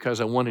pray because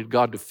I wanted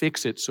God to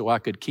fix it so I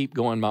could keep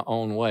going my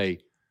own way.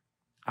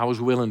 I was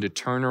willing to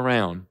turn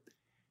around,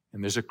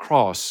 and there's a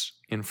cross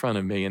in front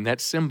of me, and that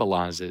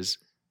symbolizes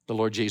the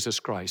Lord Jesus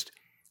Christ.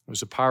 It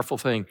was a powerful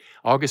thing.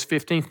 August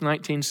 15th,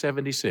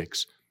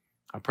 1976,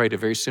 I prayed a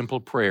very simple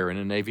prayer in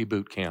a Navy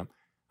boot camp.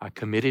 I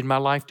committed my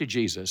life to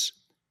Jesus.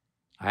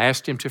 I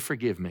asked him to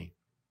forgive me.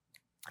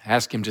 I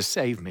asked him to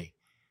save me,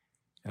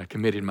 and I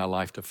committed my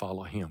life to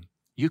follow him.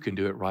 You can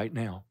do it right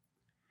now.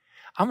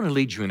 I'm going to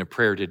lead you in a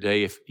prayer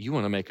today if you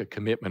want to make a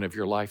commitment of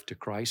your life to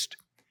Christ.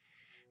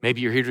 Maybe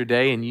you're here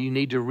today and you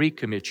need to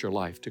recommit your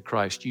life to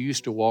Christ. You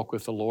used to walk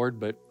with the Lord,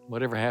 but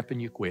whatever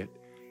happened, you quit.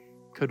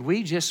 Could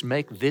we just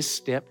make this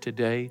step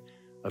today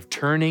of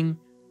turning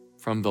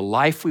from the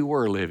life we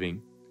were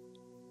living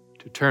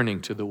to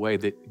turning to the way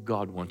that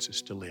God wants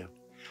us to live?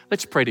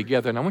 Let's pray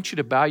together, and I want you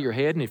to bow your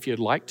head, and if you'd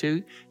like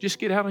to, just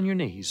get out on your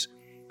knees.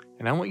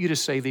 And I want you to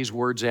say these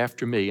words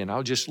after me, and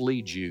I'll just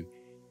lead you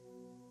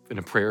in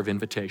a prayer of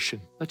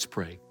invitation. Let's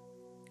pray.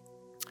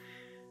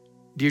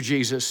 Dear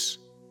Jesus,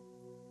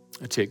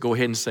 that's it. Go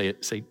ahead and say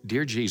it. Say,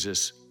 Dear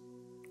Jesus,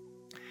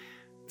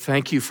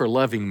 thank you for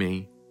loving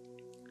me,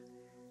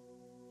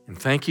 and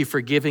thank you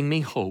for giving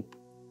me hope,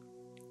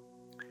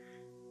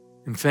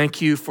 and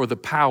thank you for the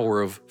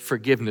power of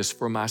forgiveness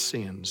for my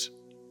sins.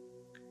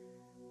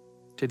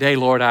 Today,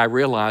 Lord, I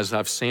realize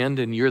I've sinned,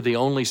 and you're the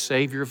only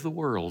Savior of the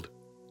world.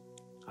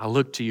 I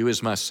look to you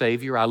as my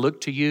Savior. I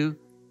look to you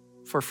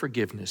for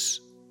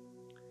forgiveness.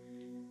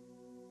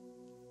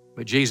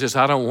 But Jesus,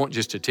 I don't want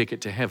just a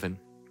ticket to heaven.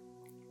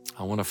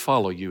 I want to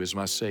follow you as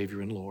my Savior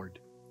and Lord.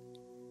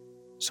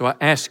 So I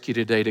ask you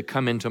today to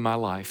come into my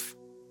life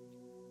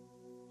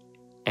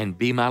and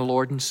be my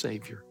Lord and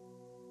Savior.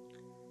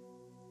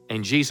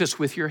 And Jesus,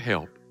 with your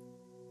help,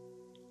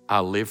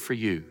 I'll live for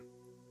you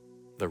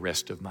the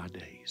rest of my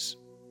days.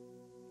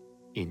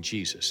 In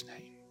Jesus'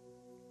 name,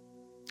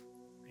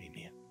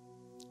 amen.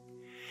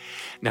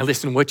 Now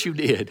listen, what you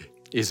did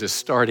is a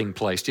starting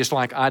place, just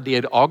like I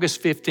did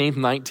August 15th,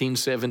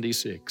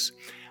 1976.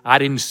 I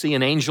didn't see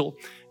an angel,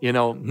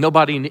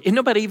 nobody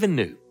even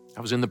knew.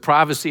 I was in the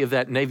privacy of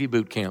that Navy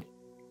boot camp.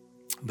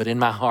 But in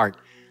my heart,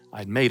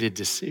 I'd made a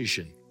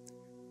decision.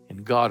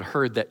 And God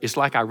heard that. It's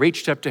like I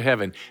reached up to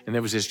heaven, and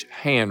there was this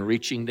hand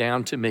reaching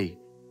down to me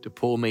to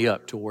pull me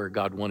up to where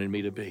God wanted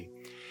me to be.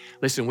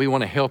 Listen, we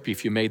want to help you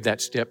if you made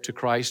that step to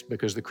Christ,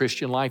 because the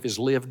Christian life is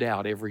lived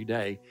out every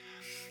day.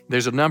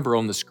 There's a number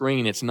on the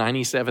screen. It's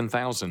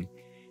 97,000.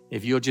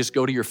 If you'll just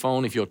go to your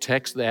phone, if you'll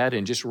text that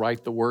and just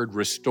write the word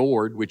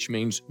restored, which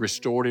means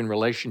restored in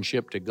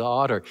relationship to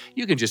God, or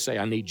you can just say,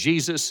 I need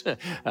Jesus,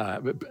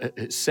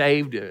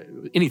 saved,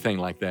 anything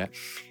like that.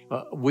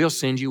 We'll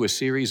send you a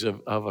series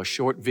of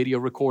short video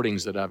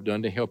recordings that I've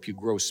done to help you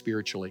grow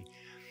spiritually.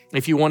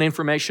 If you want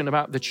information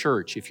about the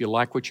church, if you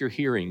like what you're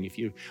hearing, if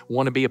you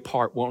want to be a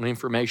part, want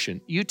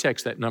information, you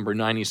text that number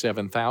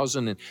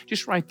 97,000 and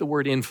just write the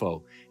word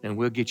info, and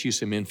we'll get you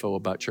some info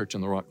about Church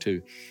on the Rock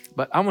too.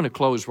 But I want to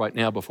close right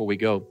now before we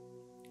go.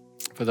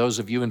 For those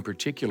of you in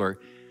particular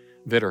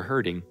that are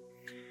hurting,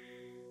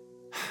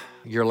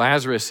 your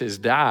Lazarus has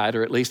died,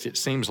 or at least it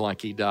seems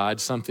like he died.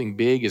 Something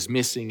big is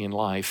missing in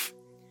life,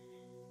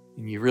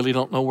 and you really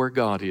don't know where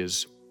God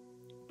is.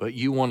 But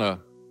you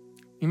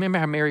remember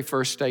how Mary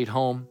first stayed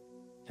home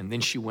and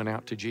then she went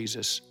out to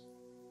Jesus?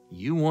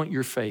 You want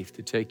your faith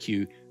to take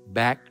you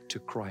back to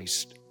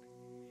Christ.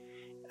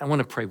 I want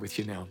to pray with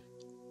you now.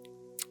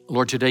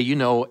 Lord, today you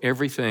know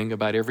everything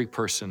about every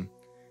person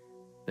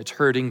that's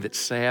hurting, that's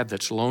sad,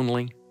 that's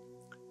lonely,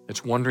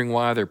 that's wondering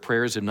why their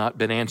prayers have not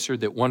been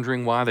answered, that's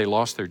wondering why they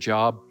lost their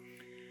job,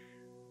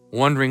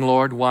 wondering,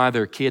 Lord, why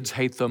their kids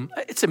hate them.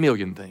 It's a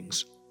million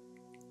things.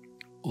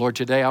 Lord,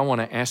 today I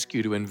want to ask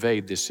you to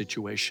invade this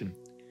situation.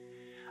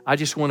 I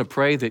just want to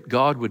pray that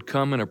God would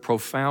come in a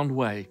profound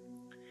way.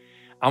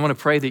 I want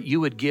to pray that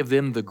you would give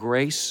them the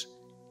grace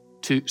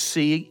to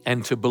see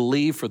and to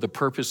believe for the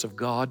purpose of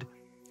God,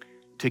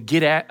 to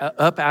get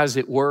up, as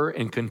it were,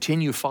 and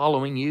continue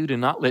following you, to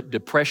not let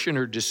depression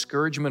or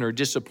discouragement or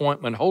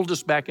disappointment hold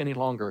us back any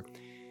longer,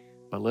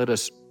 but let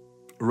us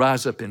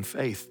rise up in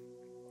faith,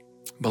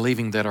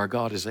 believing that our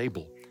God is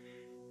able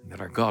and that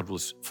our God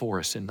was for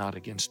us and not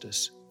against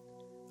us.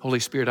 Holy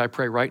Spirit, I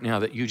pray right now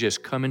that you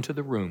just come into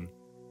the room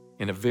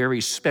in a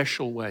very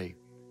special way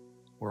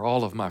where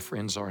all of my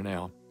friends are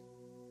now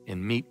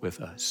and meet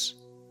with us.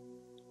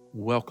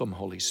 Welcome,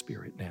 Holy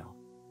Spirit, now.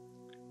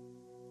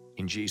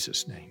 In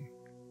Jesus' name.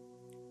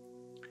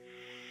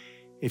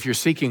 If you're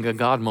seeking a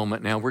God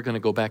moment now, we're going to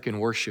go back and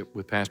worship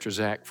with Pastor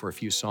Zach for a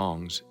few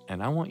songs.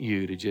 And I want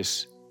you to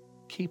just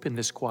keep in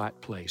this quiet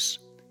place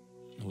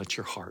and let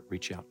your heart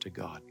reach out to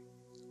God.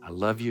 I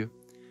love you.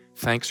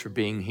 Thanks for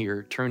being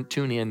here.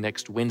 Tune in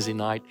next Wednesday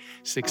night,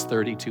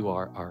 6:30 to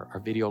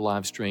our video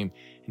live stream.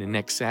 And then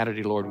next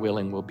Saturday, Lord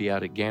willing, we'll be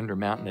out at Gander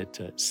Mountain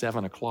at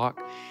 7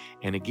 o'clock.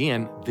 And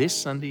again, this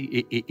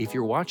Sunday, if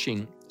you're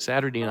watching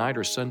Saturday night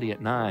or Sunday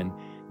at 9,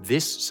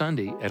 this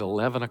Sunday at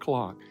 11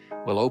 o'clock,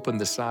 we'll open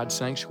the side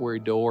sanctuary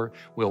door.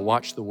 We'll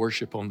watch the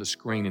worship on the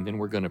screen, and then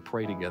we're going to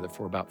pray together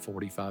for about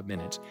 45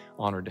 minutes.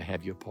 Honored to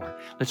have you a part.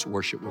 Let's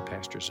worship with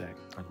Pastor Zach.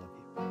 I love you.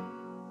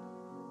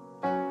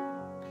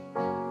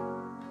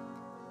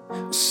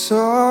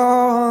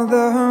 Saw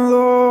the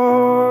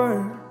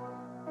Lord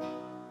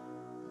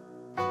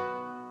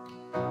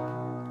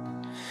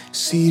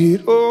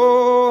seated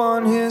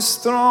on his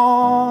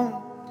throne,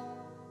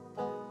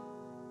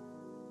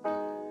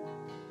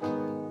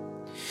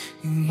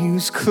 and he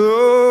was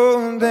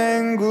clothed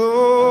in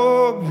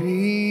glory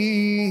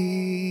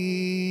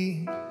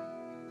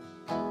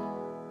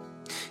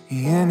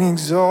and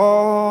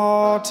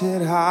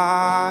exalted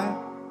high.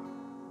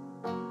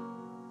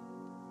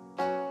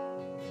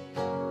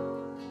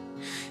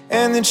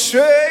 And the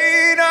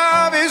train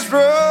of his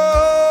robe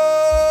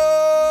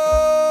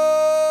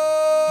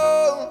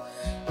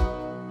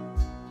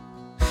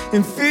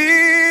and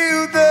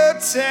filled the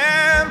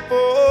temple,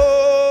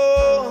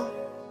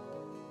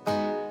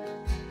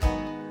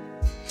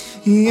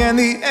 and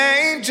the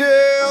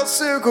angels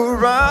circle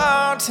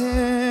around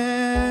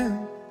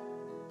him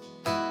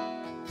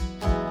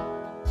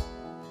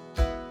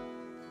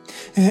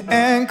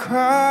and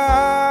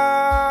cried.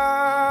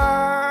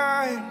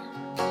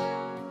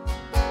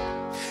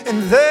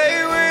 And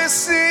they were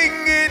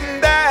singing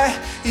that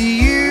you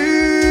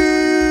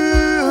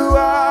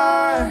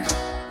are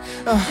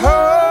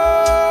holy,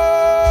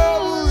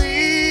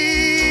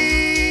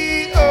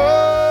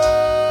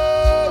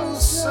 oh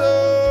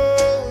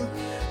so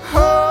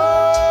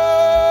holy.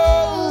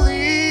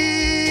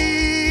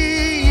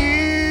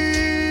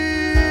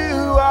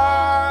 You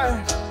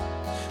are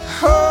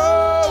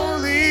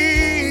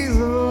holy,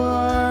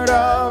 Lord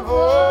of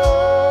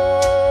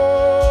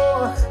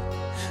all.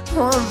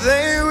 Oh,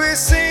 they were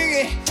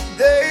singing,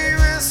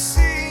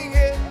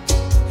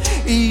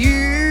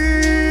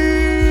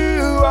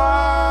 you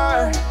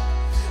are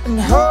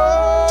holy,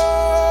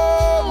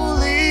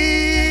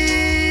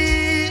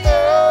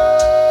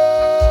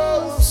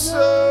 oh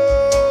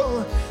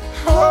so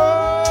holy.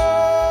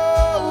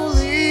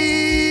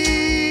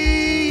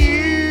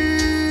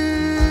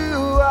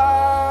 You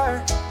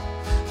are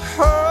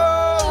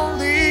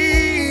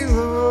holy,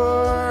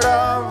 Lord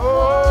of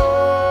all.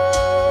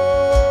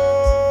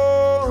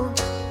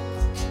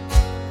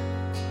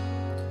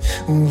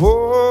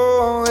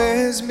 Woe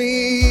is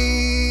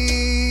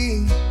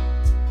me,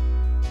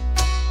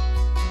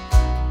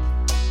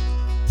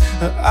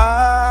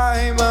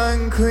 I'm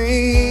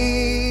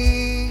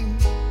unclean,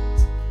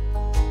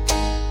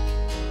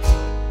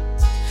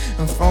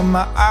 for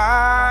my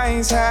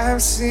eyes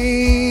have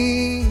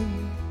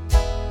seen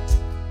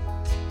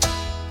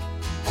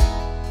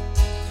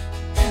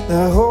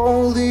the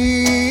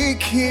Holy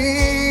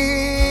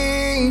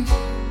King.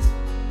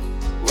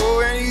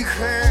 Oh,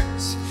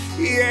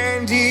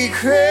 and he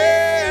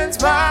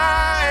cleansed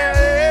my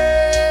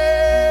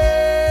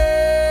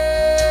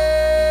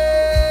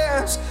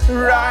lips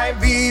right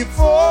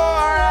before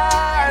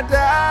I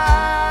died,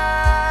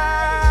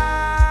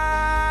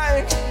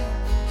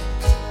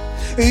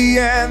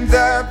 and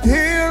the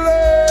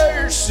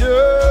pillars shook,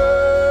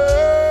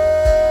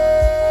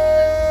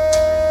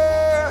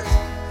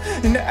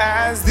 and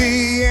as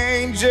the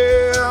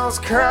angels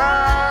cried,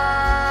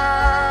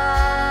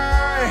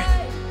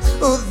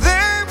 oh,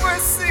 they were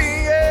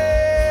singing,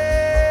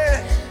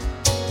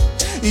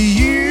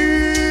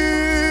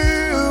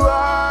 you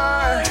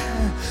are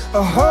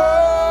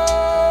holy,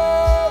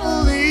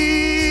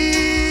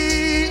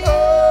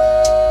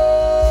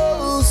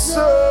 oh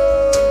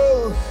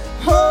so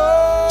holy.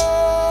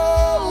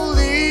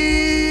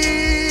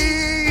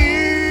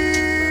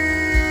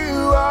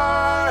 You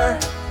are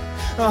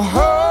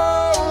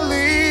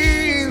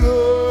holy,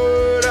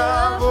 Lord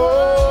of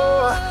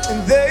all.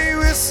 And they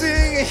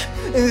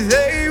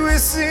were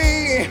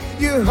singing,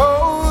 you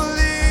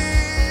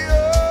holy,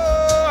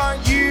 oh,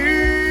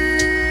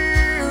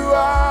 you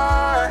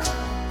are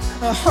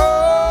holy,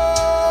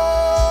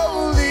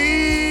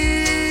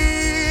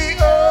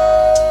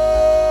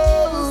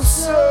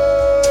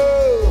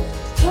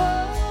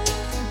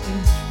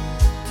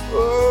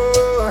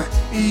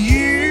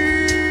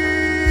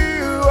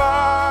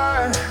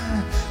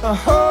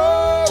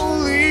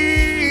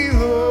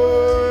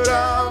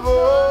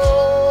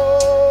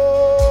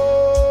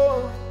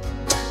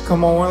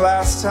 Come on, one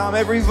last time,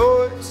 every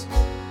voice.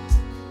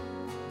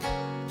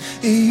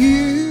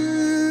 You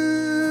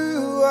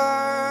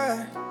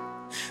are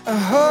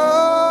holy,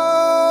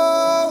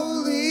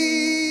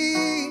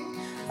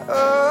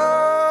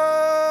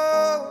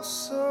 oh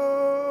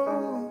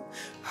so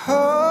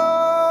holy.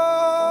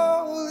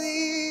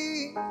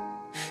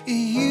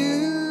 You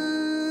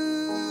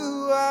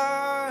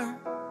are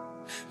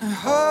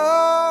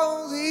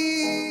holy,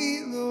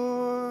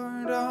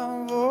 Lord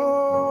of all.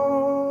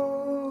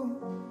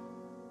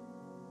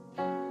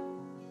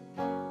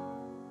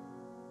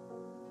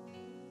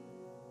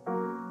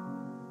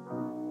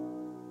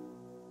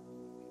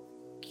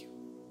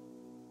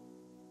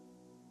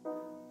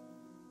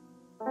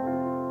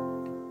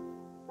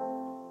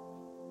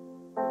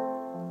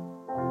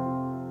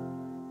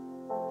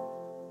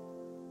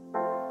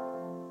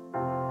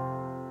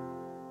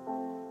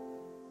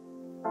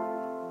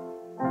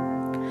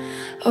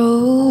 Oh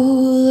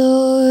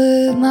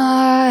Lord,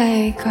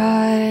 my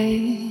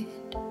God,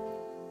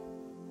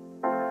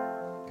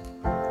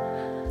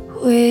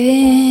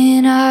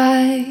 when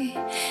I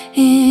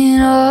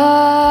in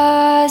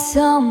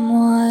awesome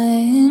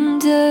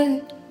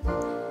wonder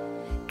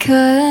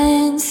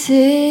consider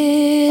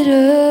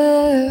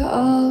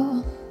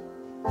all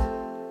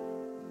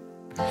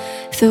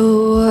the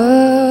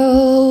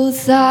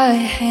worlds thy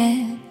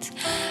hands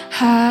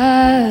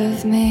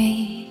have made,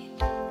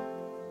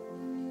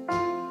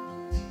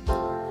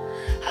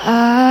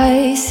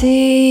 I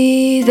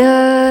see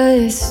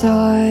the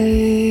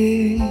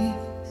stars,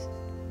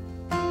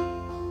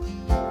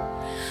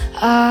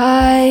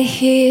 I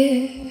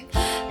hear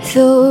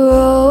the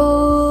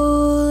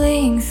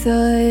rolling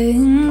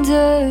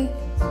thunder,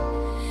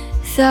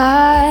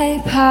 thy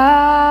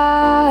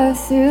power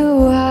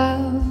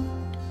throughout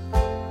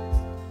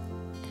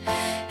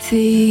the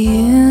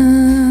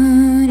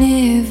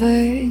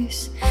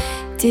universe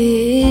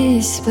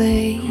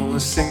display. Come on,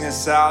 let's sing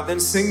this out. Then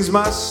sings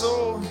my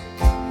soul.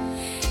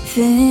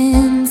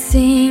 Then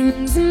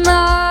sings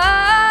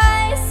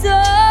my soul,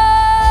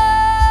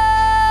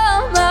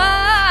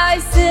 my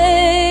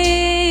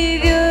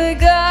Savior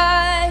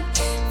God,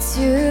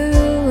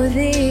 to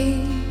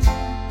thee.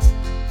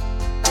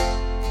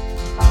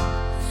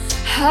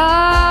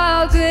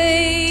 How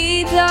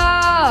great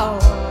thou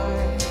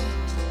art,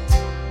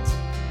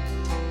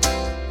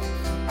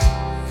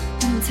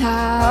 and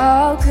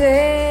how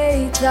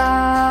great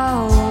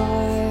thou art.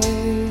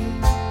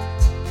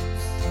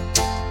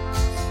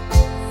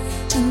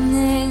 And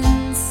then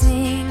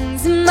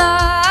sings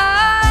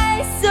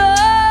my soul,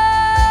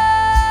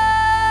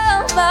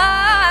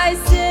 my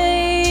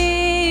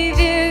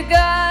Savior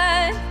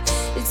God,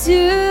 to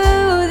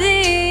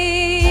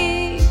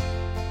thee.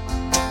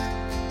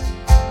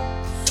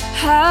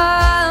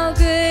 How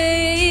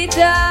great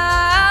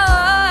thou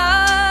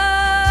art,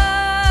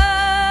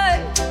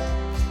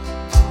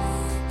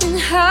 and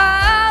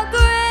how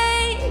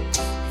great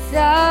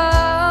thou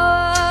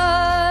art.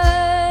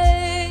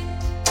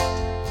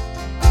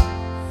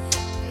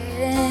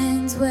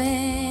 And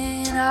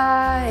when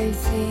I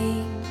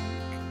think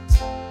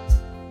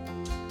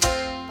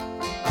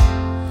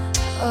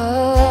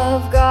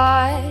of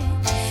God,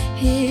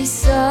 His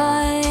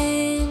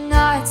Son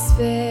not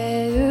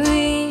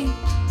sparing,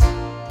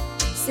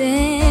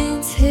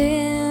 sent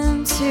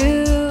Him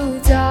to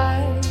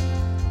die,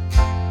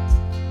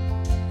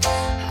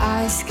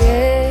 I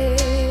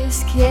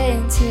scarce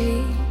can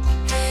take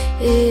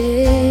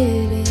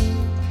it in.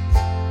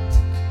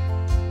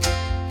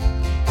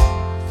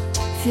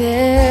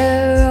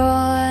 There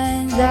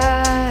on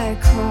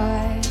that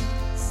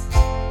cross,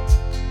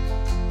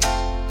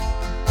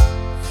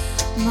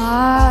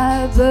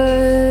 my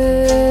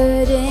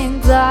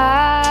burden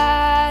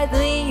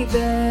gladly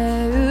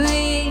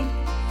bearing,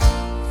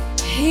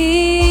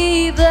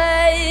 He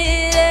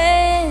bled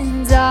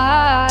and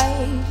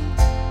died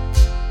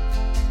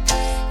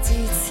to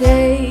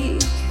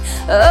take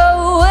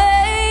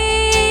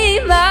away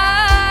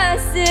my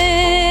sin.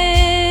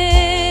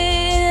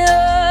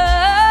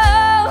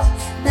 Oh,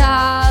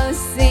 now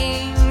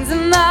sings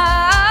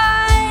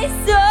my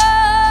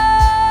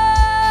soul,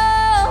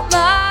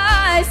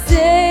 my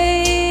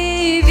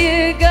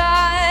Savior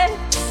God,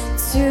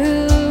 to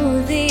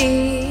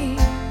thee.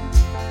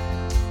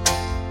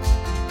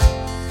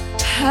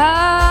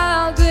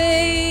 How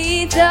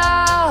great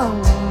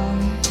thou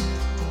art,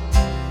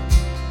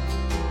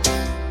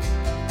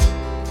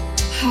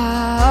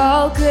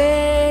 how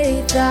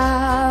great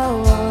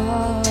thou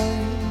art.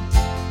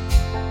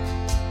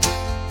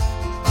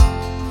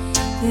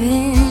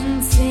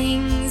 Then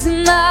sings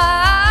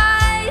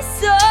my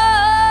soul,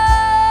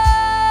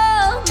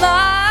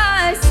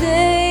 my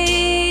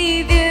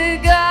Savior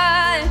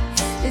God,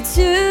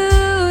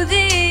 to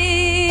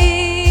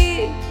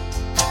thee.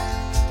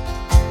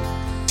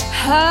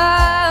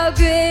 How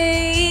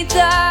great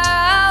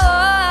thou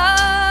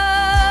art,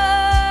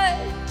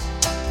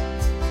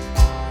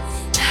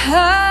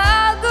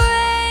 how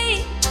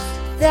great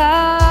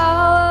thou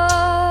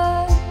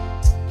art.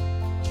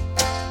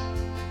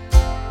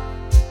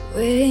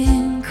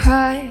 When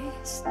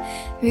Christ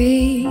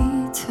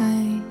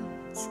returns,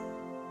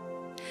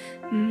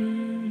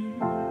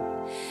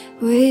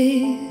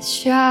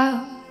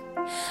 shout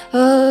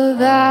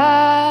of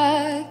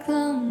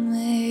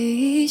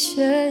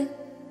acclamation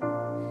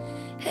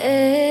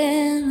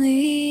and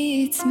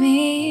leads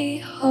me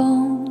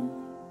home.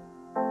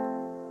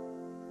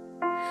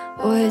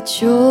 What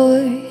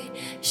joy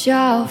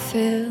shall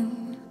fill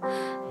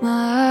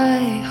my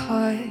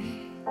heart?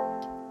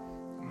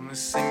 I'm gonna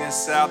sing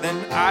this out, then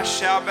I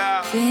shall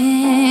bow.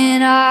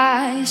 Then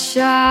I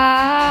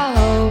shall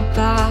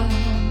bow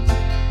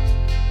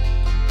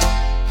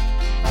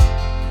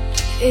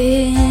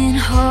in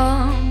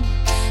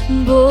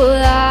humble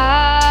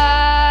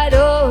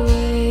adoration.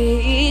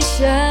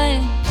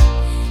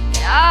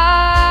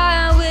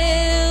 I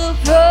will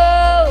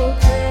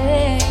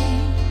proclaim,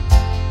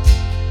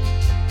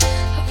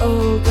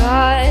 oh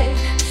God,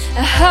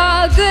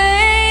 how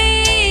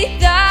great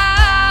Thou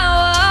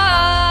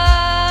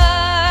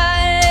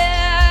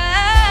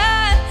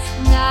art.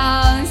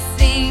 Now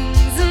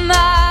sings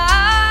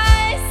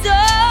my soul,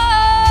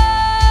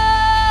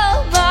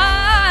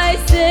 my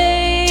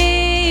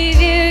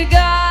Savior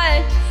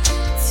God,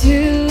 to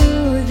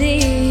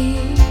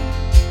Thee.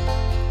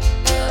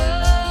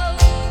 Oh,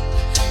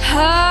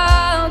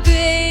 how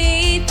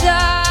great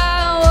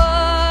Thou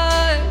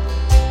art.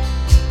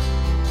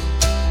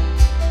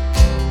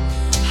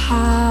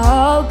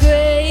 How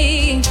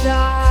great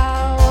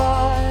Thou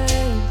art.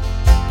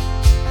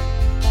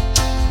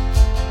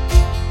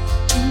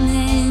 And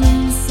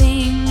then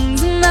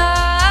sings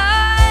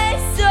my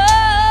soul,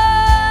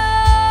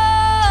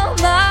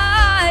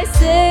 my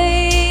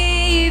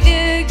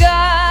Savior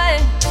God,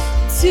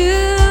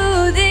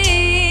 to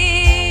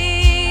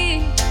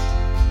Thee.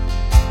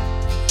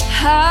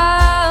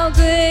 How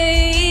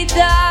great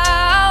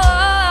Thou art.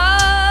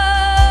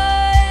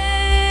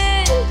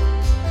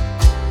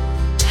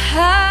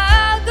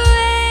 How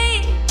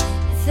great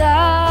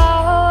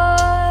Thou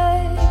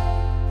art.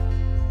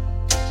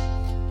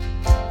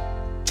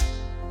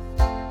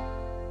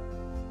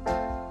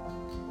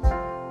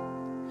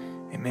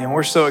 Amen.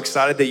 We're so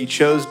excited that you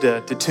chose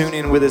to tune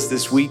in with us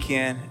this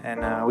weekend,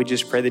 and we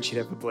just pray that you'd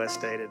have a blessed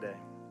day today.